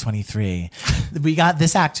 2023. We got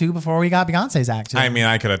this Act 2 before we got Beyonce's Act 2. I mean,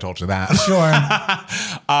 I could have told you that. Sure.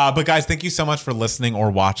 But guys, thank you so much for listening or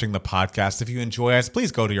watching the podcast. If you enjoy us,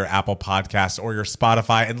 please go to your Apple Podcast or your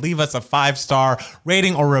Spotify and leave us a 5-star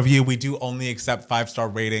rating or review. We do only accept 5-star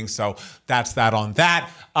ratings, so that's that on that.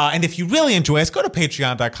 And if you really enjoy us, go to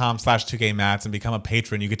patreon.com/2gaymats and become a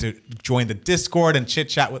patron. You get to join the Discord and chit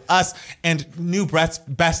chat with us and new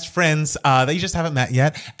best friends that you just haven't met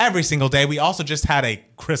yet every single day. We also just had a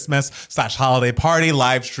Christmas/holiday party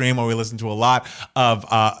live stream where we listened to a lot of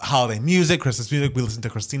holiday music, Christmas music. We listened to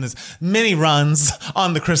Christina's mini runs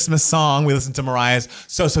on the Christmas song. We listened to Mariah's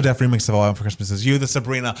So Deaf remix of All I Want for Christmas Is You, the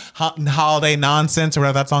Sabrina Holiday Nonsense, or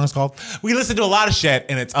whatever that song is called. We listened to a lot of shit,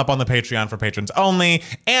 and it's up on the Patreon for patrons only.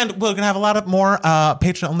 And we're going to have a lot of more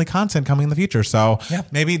patron-only content coming in the future. So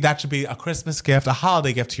maybe that should be a Christmas gift, a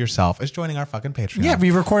holiday gift to yourself, is joining our fucking Patreon. Yeah,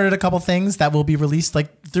 we recorded a couple things that will be released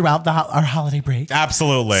like throughout our holiday break.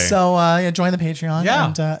 Absolutely. So join the Patreon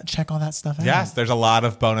and check all that stuff out. Yes, there's a lot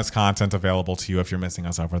of bonus content available to you if you're missing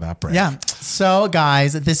us over that break. Yeah. So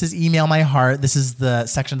guys, this is Email My Heart. This is the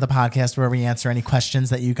section of the podcast where we answer any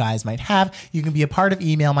questions that you guys might have. You can be a part of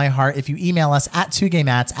Email My Heart if you email us at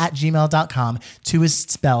 2gaymats@gmail.com. 2 is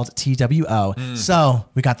spelled TWO. So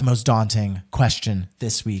we got the most daunting question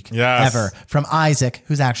this week ever from Isaac,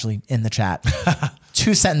 who's actually in the chat.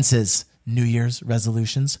 2 sentences. New Year's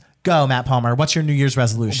resolutions. Go, Matt Palmer. What's your New Year's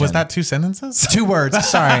resolution? Was that 2 sentences? 2 words.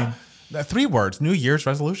 Sorry. 3 words. New Year's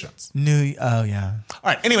resolutions. Oh, yeah. All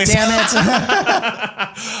right. Anyways. Damn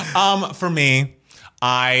it. For me,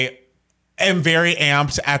 I am very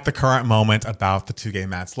amped at the current moment about the 2 Gay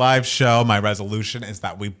Mats live show. My resolution is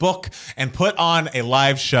that we book and put on a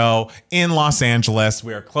live show in Los Angeles.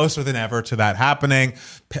 We are closer than ever to that happening.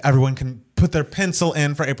 Everyone can put their pencil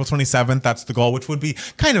in for April 27th. That's the goal, which would be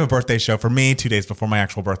kind of a birthday show for me 2 days before my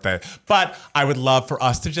actual birthday. But I would love for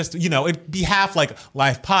us to just, it'd be half like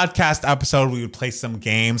live podcast episode. We would play some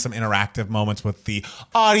games, some interactive moments with the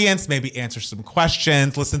audience, maybe answer some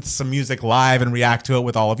questions, listen to some music live and react to it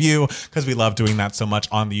with all of you, because we love doing that so much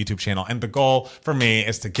on the YouTube channel. And the goal for me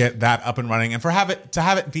is to get that up and running and to have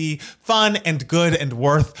it be fun and good and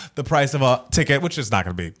worth the price of a ticket, which is not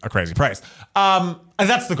going to be a crazy price. And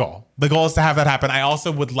that's the goal. The goal is to have that happen. I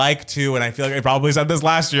also would like to, and I feel like I probably said this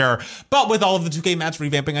last year, but with all of the 2 Gay Mats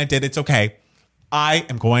revamping I did, it's okay. I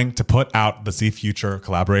am going to put out the Z Future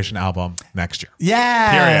collaboration album next year.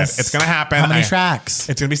 Yes. Period. It's going to happen. How many tracks?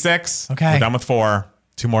 It's going to be 6. Okay. We're done with 4.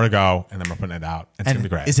 2 more to go, and then we're putting it out. It's going to be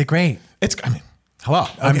great. Is it great? Hello.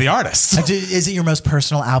 Okay. I'm the artist. Is it your most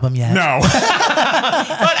personal album yet? No.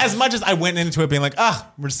 But as much as I went into it being like,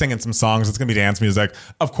 we're just singing some songs, it's going to be dance music.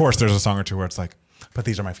 Of course, there's a song or two where it's like, but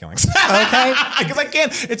these are my feelings. Okay. Because I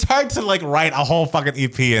can't, it's hard to write a whole fucking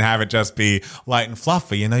EP and have it just be light and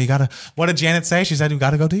fluffy. You gotta, what did Janet say? She said, you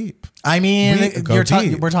gotta go deep. I mean,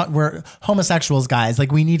 we're homosexuals, guys.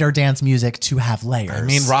 We need our dance music to have layers. I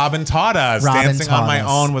mean, Robin taught us. Dancing on My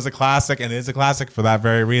Own was a classic and is a classic for that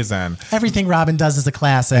very reason. Everything Robin does is a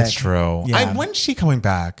classic. It's true. Yeah. When's she coming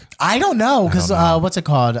back? I don't know, because what's it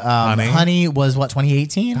called? Honey was what,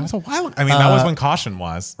 2018? That was a while ago. I mean, that was when Caution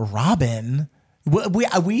was. Robin.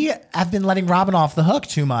 We have been letting Robin off the hook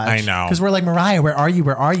too much. I know. Because we're like, Mariah, where are you?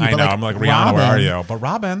 Where are you? I know. I'm like, Rihanna, Robin, where are you? But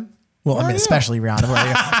Robin. Well, I mean, especially Rihanna, where are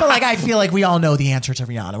you? But I feel like we all know the answer to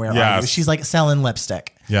Rihanna, where are you? She's selling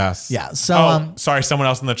lipstick. Yes. Yeah. So, sorry, someone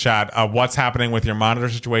else in the chat. What's happening with your monitor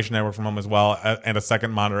situation? I work from home as well, and a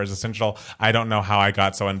second monitor is essential. I don't know how I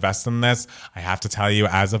got so invested in this. I have to tell you,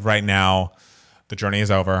 as of right now, the journey is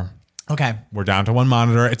over. Okay. We're down to 1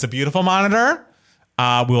 monitor. It's a beautiful monitor.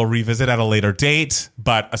 We'll revisit at a later date,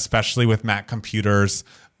 but especially with Mac computers,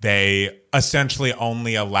 they essentially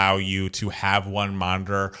only allow you to have 1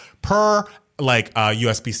 monitor per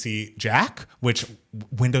USB-C jack, which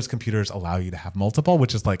Windows computers allow you to have multiple,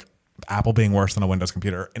 which is Apple being worse than a Windows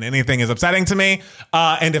computer. And anything is upsetting to me.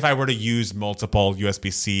 And if I were to use multiple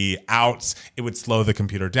USB-C outs, it would slow the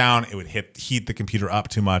computer down. It would heat the computer up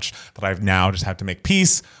too much that I've now just had to make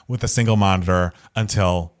peace with a single monitor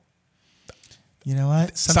until... You know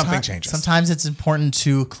what? Something changes. Sometimes it's important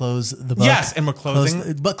to close the book. Yes, and we're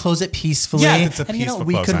closing. But close it peacefully. Yeah, it's a peaceful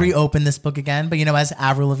we could reopen this book again. But as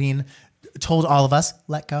Avril Lavigne told all of us,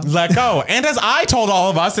 let go. Let go. And as I told all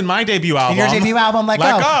of us in my debut album. Your debut album, Let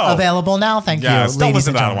Go. Available now. Thank you. Don't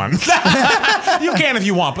listen to that one. You can if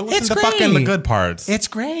you want, but listen to fucking the good parts. It's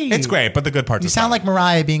great. It's great, but the good parts. You sound like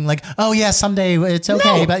Mariah being like, oh yeah, someday it's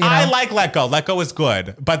okay. No, but you know. I like Let Go. Let Go is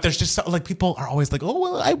good. But there's just like people are always like, oh,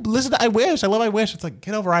 well, I listen to I Wish. I love I Wish. It's like,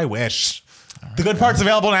 get over I Wish. Right, the good part's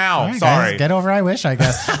available now. Right, sorry. Guys, get over I Wish, I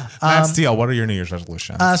guess. Matt Steele, what are your New Year's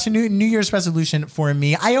resolutions? So New Year's resolution for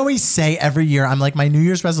me, I always say every year, I'm like, my New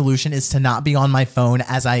Year's resolution is to not be on my phone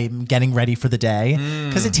as I'm getting ready for the day.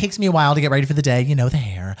 Because it takes me a while to get ready for the day. You know, the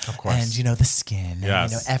hair. Of course. And, you know, the skin. Yes.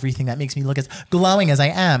 And, you know, everything that makes me look as glowing as I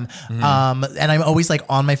am. And I'm always like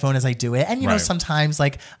on my phone as I do it. And, you know, sometimes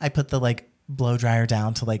like I put the like blow dryer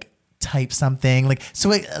down to like type something like,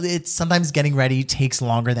 so it's sometimes getting ready takes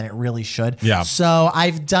longer than it really should. Yeah. So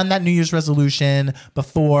I've done that New Year's resolution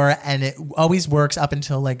before and it always works up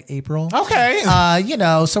until like April. Okay. You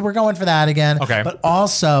know, so we're going for that again. Okay. But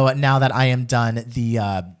also now that I am done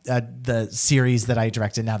the series that I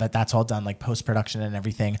directed, now that that's all done, like post-production and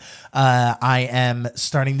everything, I am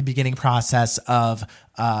starting the beginning process of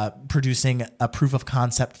producing a proof of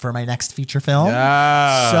concept for my next feature film.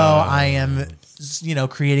 Yeah. So I am, you know,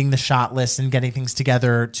 creating the shot list and getting things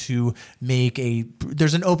together to make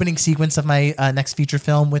there's an opening sequence of my next feature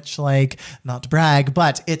film, which, like, not to brag,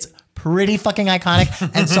 but it's pretty fucking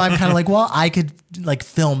iconic. And so I'm kind of like, well, I could like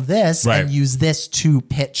film this and use this to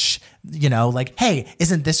pitch, you know, like, hey,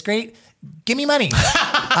 isn't this great? Give me money.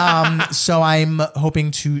 So I'm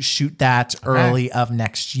hoping to shoot that early of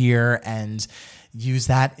next year and use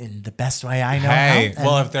that in the best way I know how.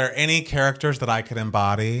 Well, if there are any characters that I could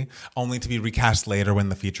embody, only to be recast later when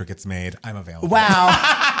the feature gets made, I'm available. Wow.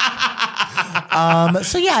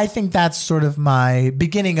 So yeah, I think that's sort of my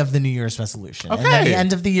beginning of the New Year's resolution. Okay. And then the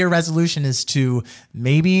end of the year resolution is to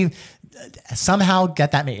maybe somehow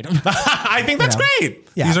get that made. I think that's great.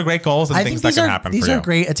 Yeah. These are great goals and things that can happen for you. These are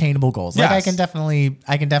great attainable goals. Yes. Like I can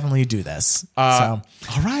definitely do this. So, all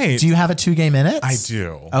right. Do you have a 2 minutes? I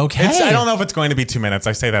do. Okay. I don't know if it's going to be 2 minutes.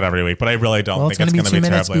 I say that every week, but I really don't think it's going to be 2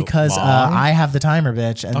 minutes terribly because I have the timer,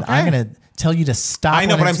 bitch, and I'm going to tell you to stop. I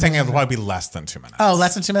know, but I'm saying it'll probably be less than 2 minutes. Oh,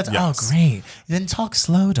 less than 2 minutes? Yes. Oh, great. Then talk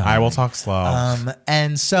slow, darling. I will talk slow.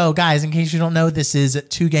 And so, guys, in case you don't know, this is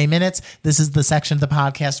 2 Gay Minutes. This is the section of the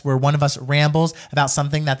podcast where one of us rambles about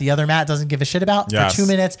something that the other Matt doesn't give a shit about for 2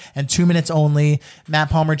 minutes and 2 minutes only. Matt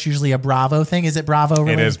Palmer, it's usually a Bravo thing. Is it Bravo?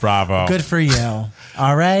 Really? It is Bravo. Good for you.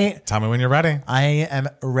 All right. Tell me when you're ready. I am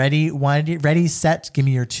ready. Ready, set. Give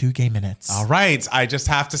me your 2 Gay Minutes. All right. I just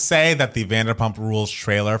have to say that the Vanderpump Rules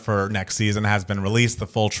trailer for next season has been released, the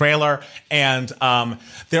full trailer. And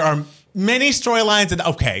there are many storylines. And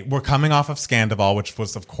okay, we're coming off of Scandival, which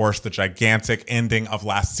was, of course, the gigantic ending of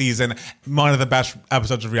last season. One of the best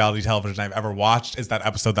episodes of reality television I've ever watched is that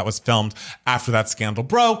episode that was filmed after that scandal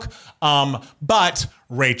broke. But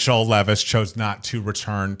Rachel Leviss chose not to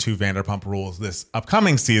return to Vanderpump Rules this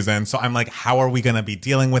upcoming season. So I'm like, how are we going to be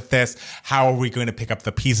dealing with this? How are we going to pick up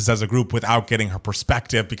the pieces as a group without getting her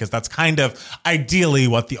perspective? Because that's kind of ideally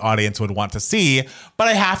what the audience would want to see. But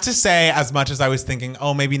I have to say, as much as I was thinking,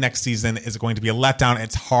 oh, maybe next season is going to be a letdown,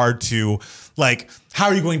 it's hard to, like, how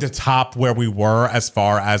are you going to top where we were as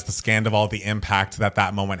far as the Scandival, the impact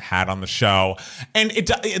that moment had on the show? And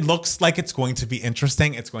it looks like it's going to be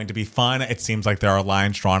interesting. It's going to be fun. It seems like there are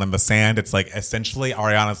lines drawn in the sand. It's like, essentially,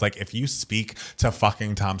 Ariana's like, if you speak to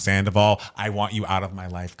fucking Tom Sandoval, I want you out of my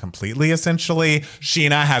life completely, essentially.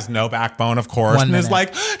 Sheena has no backbone, of course, and is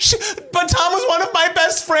like, but Tom was one of my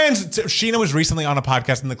best friends. Sheena was recently on a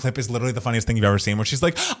podcast, and the clip is literally the funniest thing you've ever seen, where she's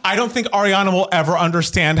like, I don't think Ariana will ever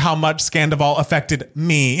understand how much Scandival affected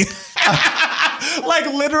me. Like,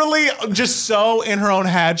 literally just so in her own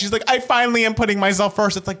head. She's like, I finally am putting myself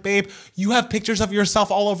first. It's like, babe, you have pictures of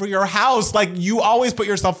yourself all over your house. Like, you always put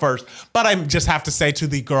yourself first. But I just have to say, to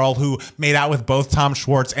the girl who made out with both Tom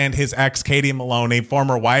Schwartz and his ex, Katie Maloney,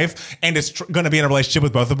 former wife, and is going to be in a relationship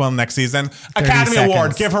with both of them next season, Academy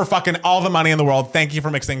Award, give her fucking all the money in the world. Thank you for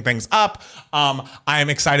mixing things up. I am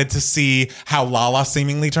excited to see how Lala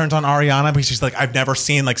seemingly turns on Ariana, because she's like, I've never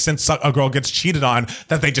seen, like, since a girl gets cheated on,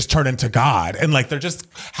 that they just turn into God. And like, they're just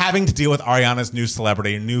having to deal with Ariana's new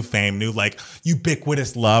celebrity, new fame, new, like,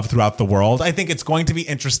 ubiquitous love throughout the world. I think it's going to be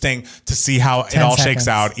interesting to see how it all shakes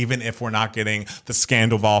out, even if we're not getting the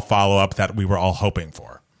Scandival follow-up that we were all hoping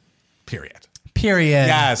for. Period.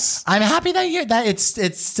 Yes. I'm happy that it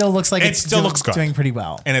still looks like it's doing pretty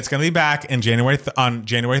well. And it's going to be back in on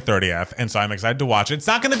January 30th. And so I'm excited to watch it. It's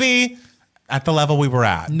not going to be at the level we were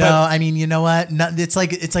at. No, I mean, you know what? It's like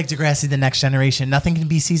Degrassi, The Next Generation. Nothing can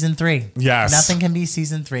be season 3. Yes. Nothing can be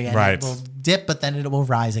season 3. And right. It will dip, but then it will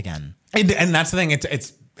rise again. And that's the thing.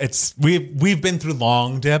 It's we've been through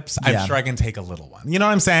long dips. I'm sure I can take a little one. You know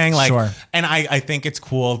what I'm saying? Like, sure. And I think it's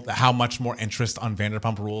cool how much more interest on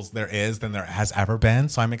Vanderpump Rules there is than there has ever been.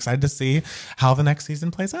 So I'm excited to see how the next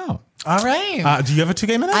season plays out. All right. Do you have a 2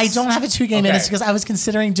 Gay Minutes? I don't have a 2 Gay Minutes because I was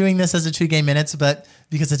considering doing this as a 2 Gay Minutes, but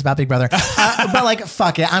because it's about Big Brother. But like,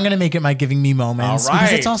 fuck it. I'm going to make it my Giving Me Moments. All right.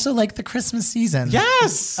 Because it's also like the Christmas season.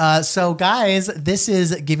 Yes. So guys, this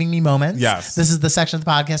is Giving Me Moments. Yes. This is the section of the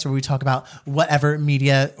podcast where we talk about whatever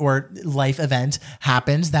media or life event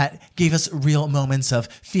happened that gave us real moments of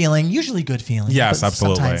feeling, usually good feeling. Yes,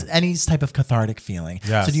 absolutely. Sometimes any type of cathartic feeling.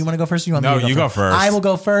 Yes. So do you want to go first? Or you want me to go you first? go first. I will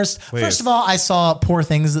go first. Please. First of all, I saw Poor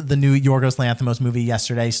Things, the new Yorgos Lanthimos movie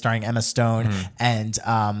yesterday, starring Emma Stone and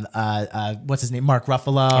what's his name, Mark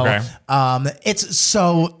Ruffalo. Okay. It's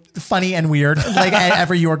so funny and weird. Like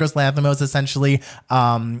every Yorgos Lanthimos, essentially,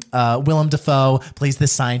 Willem Dafoe plays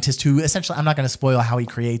this scientist who essentially, I'm not going to spoil how he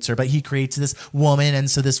creates her, but he creates this woman, and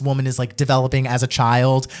so this woman is like developing as a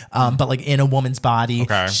child, but like in a woman's body.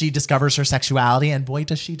 Okay. She discovers her sexuality, and boy,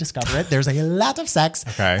 does she discover it! There's a lot of sex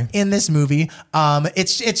in this movie.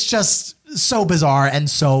 It's just so bizarre and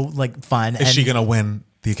so like fun. Is she gonna win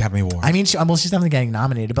the Academy Award? I mean, she's definitely getting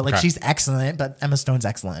nominated, but like she's excellent, but Emma Stone's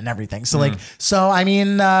excellent and everything. So I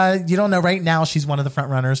mean, you don't know. Right now, she's one of the front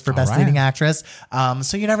runners for Best Leading Actress.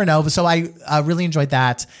 So you never know. So I really enjoyed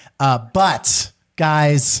that. But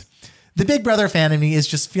guys, the Big Brother fan in me is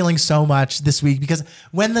just feeling so much this week because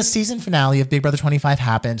when the season finale of Big Brother 25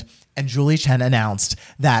 happened and Julie Chen announced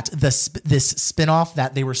that this spinoff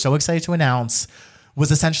that they were so excited to announce was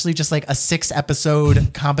essentially just like a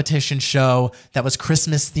 6-episode competition show that was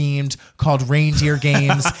Christmas themed called Reindeer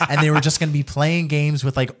Games. And they were just going to be playing games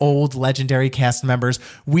with like old legendary cast members.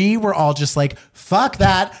 We were all just like, fuck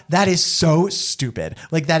that. That is so stupid.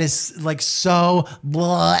 Like that is like so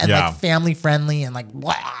blah and like family friendly and like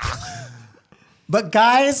blah. But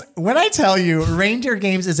guys, when I tell you Reindeer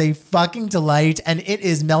Games is a fucking delight and it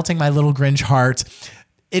is melting my little Grinch heart.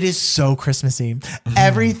 It is so Christmassy.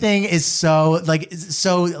 Everything is so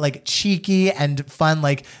cheeky and fun.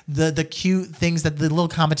 Like the cute things that the little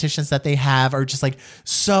competitions that they have are just like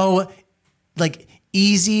so like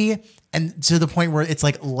easy and to the point where it's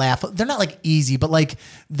like laugh. They're not like easy, but like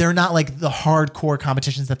they're not like the hardcore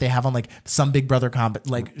competitions that they have on like some Big Brother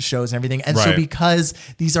like shows and everything. And so because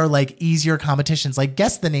these are like easier competitions, like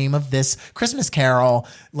guess the name of this Christmas Carol,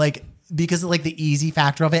 like because of like the easy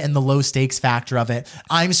factor of it and the low stakes factor of it,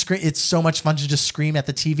 it's so much fun to just scream at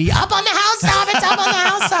the TV, up on the house top, it's up on the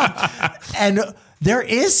house top. And there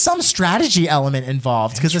is some strategy element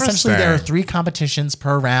involved because essentially there are 3 competitions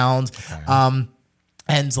per round. Okay.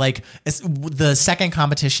 And like it's the second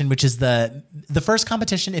competition, which is the first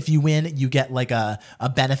competition, if you win, you get like a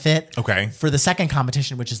benefit. Okay. For the second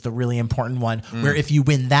competition, which is the really important one, where if you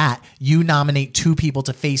win that, you nominate 2 people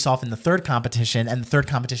to face off in the third competition, and the third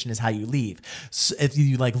competition is how you leave. So if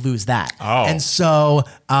you like lose that. Oh. And so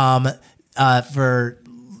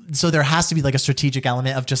so there has to be like a strategic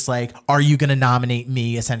element of just like, are you going to nominate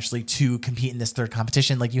me essentially to compete in this third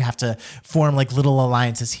competition? Like you have to form like little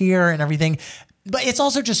alliances here and everything. But it's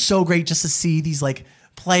also just so great just to see these like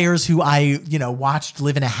players who I, watched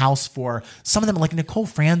live in a house for. Some of them like Nicole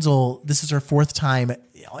Franzel. This is her 4th time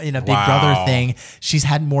in a Big Brother thing. She's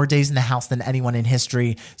had more days in the house than anyone in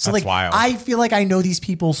history. So that's like, wild. I feel like I know these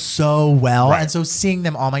people so well. Right. And so seeing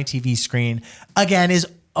them on my TV screen again is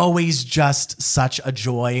always just such a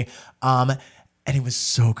joy. And it was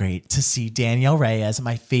so great to see Danielle Reyes,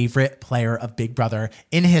 my favorite player of Big Brother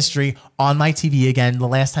in history, on my TV again. The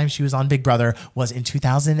last time she was on Big Brother was in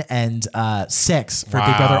 2006 for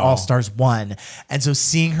Big Brother All-Stars 1. And so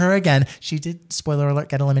seeing her again, she did, spoiler alert,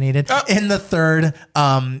 get eliminated in the 3rd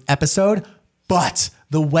episode. But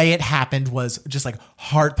the way it happened was just like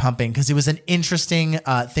heart pumping because it was an interesting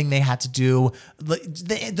thing they had to do.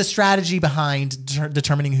 The strategy behind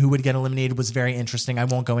determining who would get eliminated was very interesting. I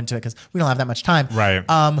won't go into it because we don't have that much time. Right.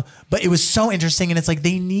 But it was so interesting. And it's like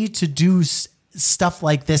they need to do stuff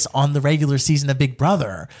like this on the regular season of Big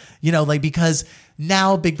Brother, because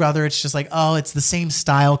now Big Brother, it's just like, oh, it's the same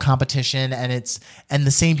style competition and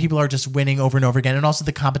the same people are just winning over and over again. And also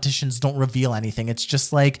the competitions don't reveal anything. It's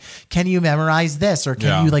just like, can you memorize this? Or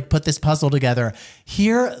can you like put this puzzle together?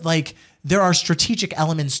 Here, like there are strategic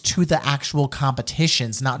elements to the actual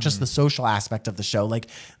competitions, not just the social aspect of the show. Like,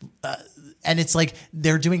 and it's like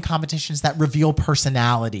they're doing competitions that reveal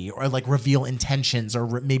personality or like reveal intentions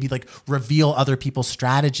or maybe like reveal other people's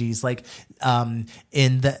strategies. Like in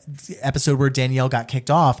the episode where Danielle got kicked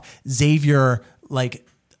off, Xavier, like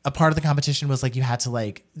a part of the competition was like you had to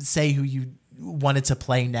like say who you wanted to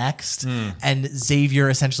play next. And Xavier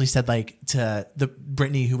essentially said like to the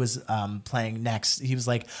Brittany who was playing next, he was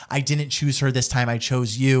like, I didn't choose her this time. I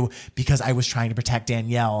chose you because I was trying to protect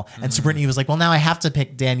Danielle. And so Brittany was like, well, now I have to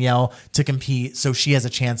pick Danielle to compete so she has a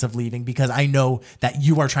chance of leaving because I know that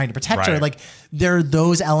you are trying to protect her. Like there are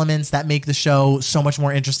those elements that make the show so much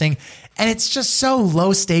more interesting. And it's just so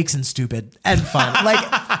low stakes and stupid and fun.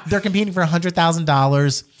 Like they're competing for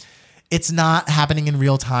 $100,000. It's not happening in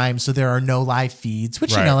real time, so there are no live feeds,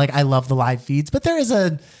 which, you know, like I love the live feeds, but there is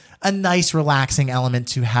a nice relaxing element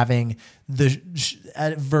to having the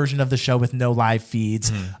version of the show with no live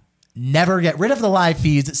feeds. Never get rid of the live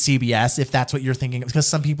feeds at CBS if that's what you're thinking, because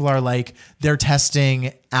some people are like, they're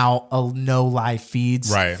testing out a no live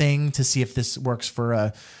feeds thing to see if this works for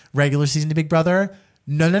a regular season of Big Brother.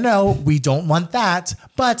 No, we don't want that.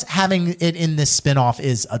 But having it in this spinoff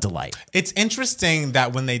is a delight. It's interesting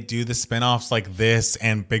that when they do the spinoffs like this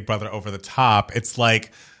and Big Brother Over the Top, it's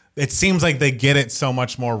like, it seems like they get it so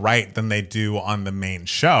much more right than they do on the main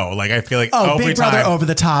show. Like, I feel like Big Brother Over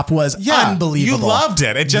the Top was unbelievable. You loved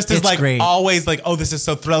it. It just is like great. Always like, oh, this is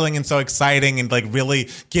so thrilling and so exciting and like really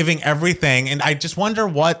giving everything. And I just wonder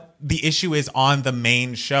what the issue is on the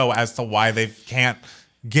main show as to why they can't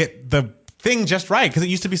get the thing just right, because it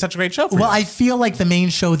used to be such a great show for you. I feel like the main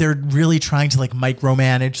show, they're really trying to like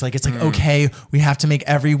micromanage. Like it's like, okay, we have to make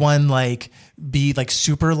everyone like be like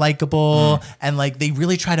super likable, and like they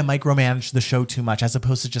really try to micromanage the show too much as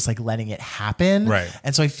opposed to just like letting it happen. Right.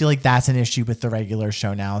 And so I feel like that's an issue with the regular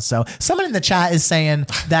show now. So someone in the chat is saying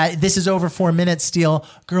that this is over 4 minutes. Steele,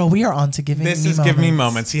 girl, we are on to giving this me is moments. Give Me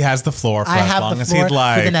Moments. He has the floor for I as have long the as floor he'd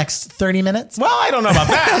like for the next 30 minutes. Well, I don't know about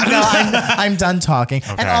that. No, I'm done talking.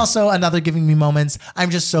 Okay. And also another Giving Me Moments.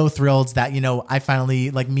 I'm just so thrilled that, you know, I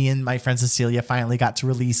finally, like me and my friend Cecilia finally got to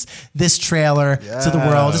release this trailer to the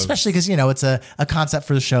world, especially because, you know, it's a concept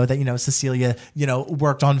for the show that, you know, Cecilia, you know,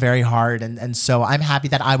 worked on very hard. And so I'm happy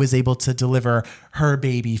that I was able to deliver her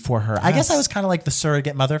baby for her. Yes. I guess I was kind of like the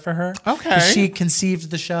surrogate mother for her. Okay. She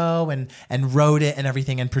conceived the show and wrote it and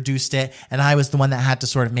everything and produced it. And I was the one that had to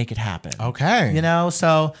sort of make it happen. Okay. You know,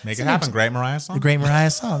 so. Make it happen. Great Mariah song. The Great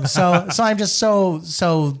Mariah song. So I'm just so,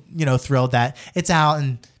 you know, thrilled that it's out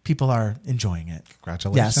and people are enjoying it.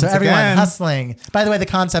 Congratulations. Yeah, so everyone again. hustling. By the way, the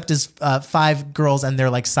concept is 5 girls and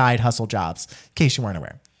their like side hustle jobs, in case you weren't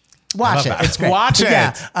aware. Watch it. It's great. Watch it.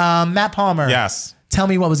 Yeah. Matt Palmer. Yes. Tell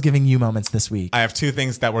me what was giving you moments this week. I have 2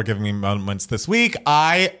 things that were giving me moments this week.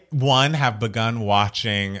 I, one, have begun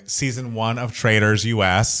watching season 1 of Traitors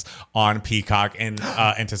US on Peacock in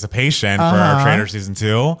anticipation for our Traitors season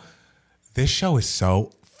 2. This show is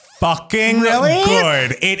so fucking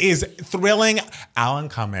good. It is thrilling. Alan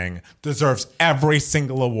Cumming deserves every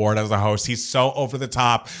single award as a host. He's so over the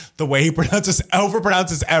top. The way he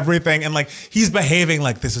overpronounces everything, and like he's behaving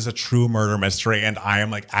like this is a true murder mystery, and I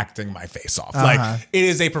am like acting my face off. Like it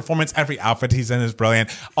is a performance. Every outfit he's in is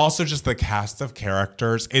brilliant. Also, just the cast of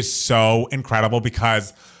characters is so incredible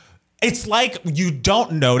because it's like you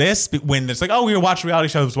don't notice when it's like, oh, we watch reality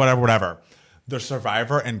shows, whatever. The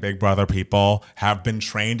Survivor and Big Brother people have been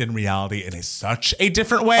trained in reality in such a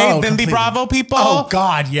different way than completely. The Bravo people. Oh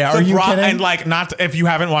God, yeah. Are you kidding? And like, not if you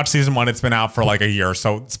haven't watched season 1, it's been out for like a year.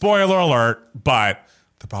 So spoiler alert, but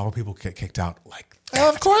the Bravo people get kicked out like.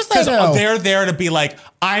 Of course they do. They're there to be like,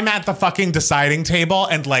 I'm at the fucking deciding table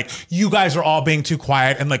and like, you guys are all being too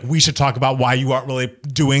quiet and like, we should talk about why you aren't really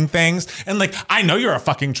doing things. And like, I know you're a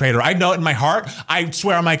fucking traitor. I know it in my heart. I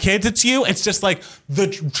swear on my kids, it's you. It's just like the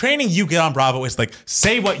training you get on Bravo is like,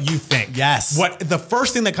 say what you think. Yes. What the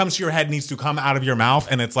first thing that comes to your head needs to come out of your mouth.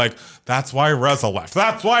 And it's like, that's why Reza left.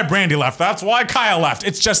 That's why Brandy left. That's why Kyle left.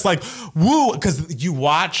 It's just like, woo. Because you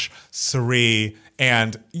watch Cirie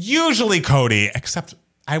and usually Cody, except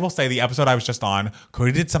I will say the episode I was just on,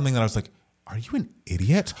 Cody did something that I was like, are you an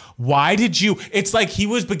idiot? Why did you? It's like he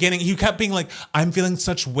kept being like, I'm feeling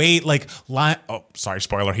such weight. Like, oh, sorry,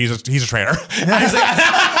 spoiler. He's a traitor.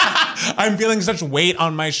 I'm feeling such weight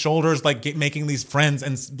on my shoulders, like making these friends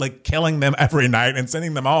and like killing them every night and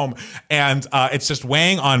sending them home. And it's just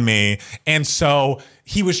weighing on me. And so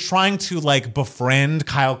he was trying to like befriend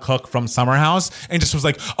Kyle Cook from Summer House and just was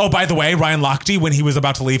like, oh, by the way, Ryan Lochte, when he was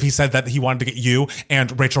about to leave, he said that he wanted to get you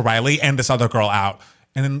and Rachel Riley and this other girl out.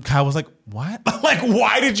 And then Kyle was like, what? Like,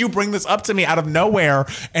 why did you bring this up to me out of nowhere?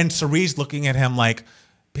 And Cirie's looking at him like,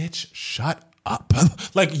 bitch, shut up.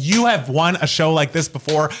 Like, you have won a show like this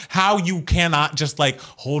before. How you cannot just like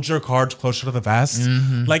hold your cards closer to the vest.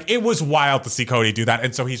 Mm-hmm. Like, it was wild to see Cody do that.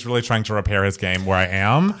 And so he's really trying to repair his game where I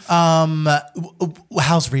am.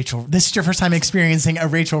 How's Rachel? This is your first time experiencing a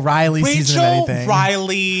Rachel Riley season of anything. Rachel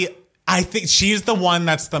Riley I think she's the one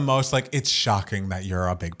that's the most like, it's shocking that you're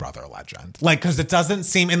a Big Brother legend. Like, because it doesn't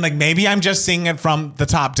seem, and like maybe I'm just seeing it from the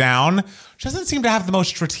top down. She doesn't seem to have the most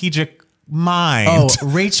strategic mind. Oh,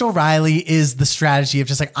 Rachel Riley is the strategy of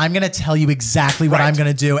just like, I'm going to tell you exactly what I'm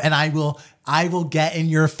going to do, and I will get in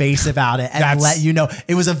your face about it and let you know.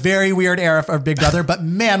 It was a very weird era for Big Brother, but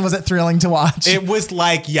man, was it thrilling to watch. It was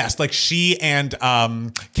like, yes, like she and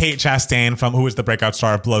Kate Chastain, who was the breakout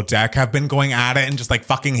star of Below Deck, have been going at it and just like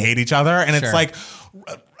fucking hate each other. And it's like,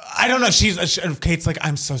 I don't know. Kate's like,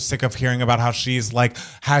 I'm so sick of hearing about how she's like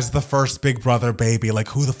has the first Big Brother baby. Like,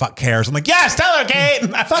 who the fuck cares? I'm like, yes, tell her, Kate.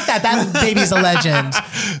 Fuck that. That baby's a legend.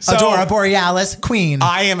 So, Adora Borealis, queen.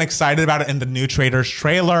 I am excited about it in the new Traitors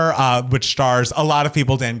trailer, which stars a lot of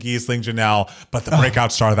people, Dan Giesling, Janelle, but the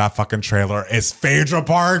breakout star of that fucking trailer is Phaedra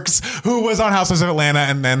Parks, who was on Housewives of Atlanta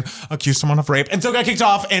and then accused someone of rape and so got kicked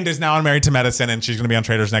off and is now on Married to Medicine, and she's going to be on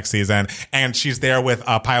Traitors next season. And she's there with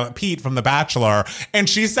Pilot Pete from The Bachelor, and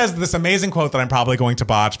she says this amazing quote that I'm probably going to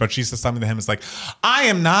botch, but she says something to him. It's like, I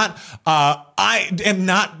am not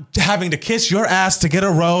having to kiss your ass to get a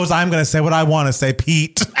rose. I'm going to say what I want to say,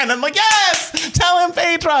 Pete. And I'm like, yes, tell him,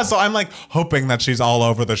 Phaedra. So I'm like hoping that she's all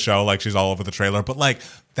over the show, like she's all over the trailer, but like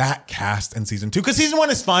that cast in season 2, because season 1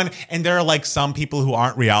 is fun, and there are like some people who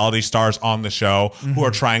aren't reality stars on the show who are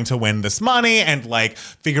trying to win this money and like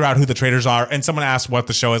figure out who the traitors are. And someone asked what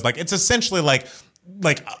the show is like. It's essentially like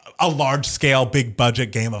a large scale, big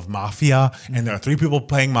budget game of Mafia. And there are 3 people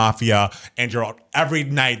playing Mafia, and every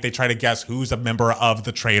night they try to guess who's a member of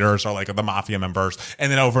the Traitors or like the Mafia members.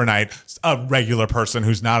 And then overnight, a regular person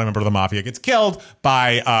who's not a member of the Mafia gets killed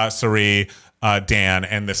by Cirie, Dan,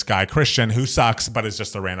 and this guy Christian, who sucks but is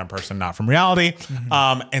just a random person not from reality.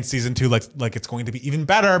 And season 2, like it's going to be even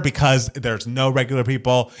better because there's no regular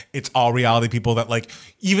people. It's all reality people that like,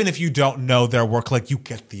 even if you don't know their work, like you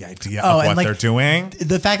get the idea of what they're doing.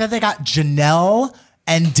 The fact that they got Janelle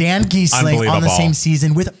and Dan Giesling on the same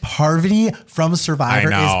season with Parvati from Survivor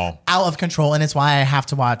is out of control, and it's why I have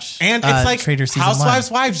to watch. And it's like Traitors season Housewives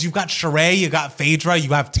 1. Wives. You've got Sheree, you got Phaedra, you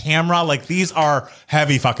have Tamra. Like these are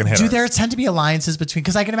heavy fucking hitters. Do there tend to be alliances between?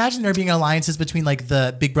 Because I can imagine there being alliances between like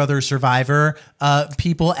the Big Brother Survivor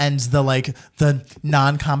people and the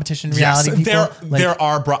non-competition reality people. There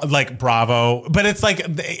are Bravo, but it's like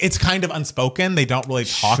it's kind of unspoken. They don't really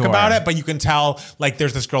talk about it, but you can tell. Like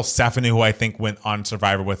there's this girl Stephanie who I think went on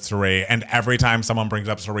Survivor with Cirie, and every time someone brings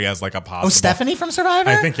up Cirie as like a possible... Oh, Stephanie from Survivor?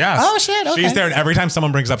 I think, yes. Oh, shit, okay. She's there, and every time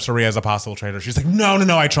someone brings up Cirie as a possible traitor, she's like, no,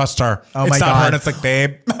 I trust her. Oh, it's my not God. her, and it's like,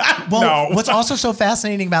 babe, well, what's also so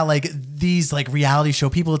fascinating about like these like reality show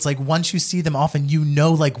people, it's like once you see them often, you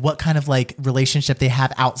know like what kind of like relationship they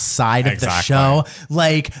have outside of the show.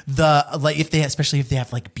 Especially if they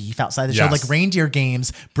have like beef outside the show. Like Reindeer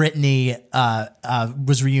Games, Brittany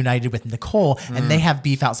was reunited with Nicole, and they have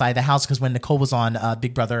beef outside the house because when Nicole was on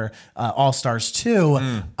Big Brother All Stars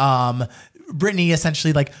 2, Brittany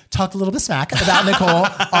essentially like talked a little bit smack about Nicole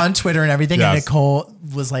on Twitter and everything. And Nicole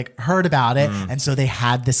was like heard about it. And so they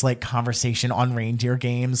had this like conversation on Reindeer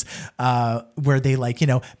Games where they like,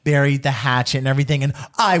 buried the hatchet and everything. And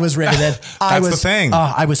I was riveted. The thing.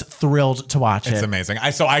 I was thrilled to watch it. It's amazing.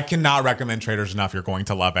 So I cannot recommend Traitors enough. You're going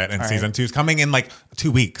to love it. And season 2 is coming in like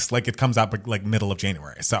 2 weeks. Like it comes out like middle of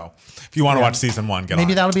January. So if you want to watch season 1, get on.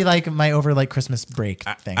 Maybe that'll be like my over like Christmas break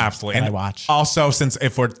thing. Absolutely. And I watch. Also,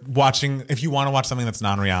 if you want to watch something that's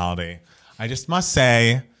non-reality, I just must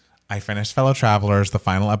say, I finished Fellow Travelers. The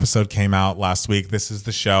final episode came out last week. This is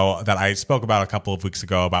the show that I spoke about a couple of weeks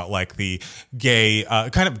ago about like the gay,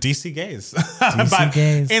 kind of DC gays. But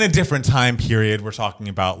gays. In a different time period. We're talking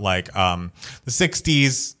about like the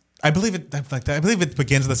 60s. I believe it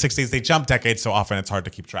begins in the 60s. They jump decades so often it's hard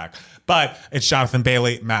to keep track. But it's Jonathan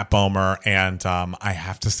Bailey, Matt Bomer, and I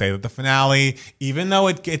have to say that the finale, even though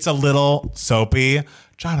it gets a little soapy,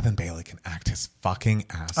 Jonathan Bailey can act his fucking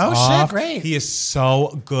ass off. Oh shit, great. He is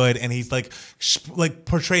so good, and he's like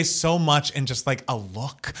portrays so much in just like a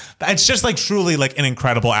look. It's just like truly like an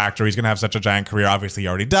incredible actor. He's gonna have such a giant career. Obviously he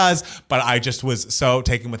already does, but I just was so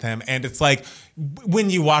taken with him. And it's like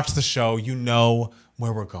when you watch the show, you know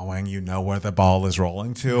where we're going, you know where the ball is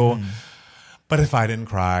rolling to. But if I didn't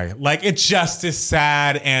cry, like it just is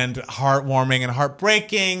sad and heartwarming and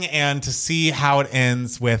heartbreaking, and to see how it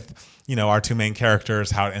ends with our two main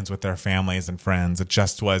characters, how it ends with their families and friends. It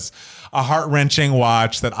just was a heart-wrenching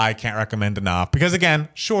watch that I can't recommend enough. Because again,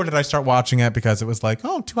 sure, did I start watching it because it was like,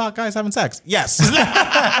 oh, two hot guys having sex? Yes.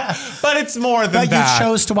 But it's more than that. But you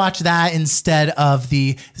chose to watch that instead of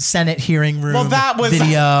the Senate hearing room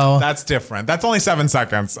video. That's different. That's only 7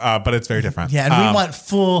 seconds, but it's very different. Yeah, and we want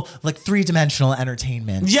full, like, 3-dimensional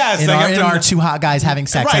entertainment. Yes. In our two hot guys having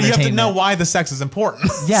sex entertainment. You have to know why the sex is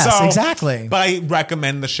important. Yes, exactly. But I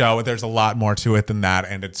recommend the show. There's a lot more to it than that,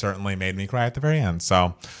 and it certainly made me cry at the very end.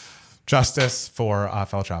 So, justice for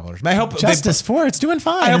Fellow Travelers. I hope it's doing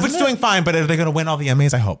fine. I hope it's doing fine, but are they going to win all the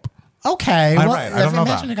Emmys? I hope. Okay. Well, right. I don't know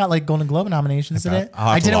imagine it got like Golden Globe nominations, did it?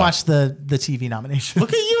 I didn't watch the TV nominations.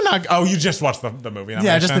 Look at you not. Oh, you just watched the movie nominations?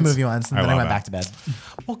 Yeah, just the movie ones. And then I went back to bed.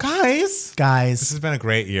 Well, guys. This has been a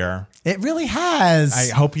great year. It really has.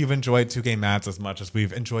 I hope you've enjoyed Two Gay Mats as much as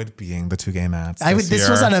we've enjoyed being the Two Gay Mats. This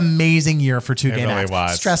was an amazing year for Two Gay Mats. It really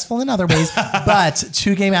was. Stressful in other ways, but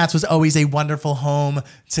Two Gay Mats was always a wonderful home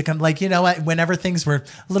to come. Like, you know what? Whenever things were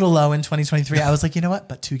a little low in 2023, I was like, you know what?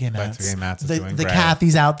 But Two Gay Mats. Two Gay Mats is doing great. The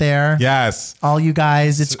Kathys out there. Yes. All you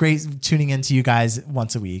guys. It's great tuning into you guys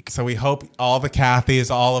once a week. So we hope all the Kathys,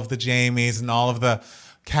 all of the Jamies, and all of the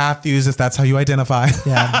Kathys, if that's how you identify,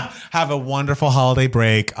 have a wonderful holiday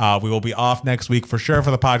break. We will be off next week for sure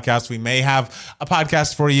for the podcast. We may have a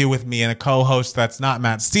podcast for you with me and a co-host that's not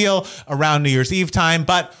Matt Steele around New Year's Eve time,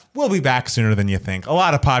 but we'll be back sooner than you think. A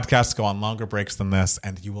lot of podcasts go on longer breaks than this,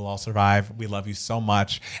 and you will all survive. We love you so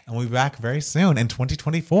much, and we'll be back very soon in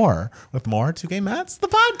 2024 with more Two Gay Mats, the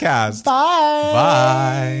podcast.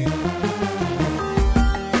 Bye. Bye.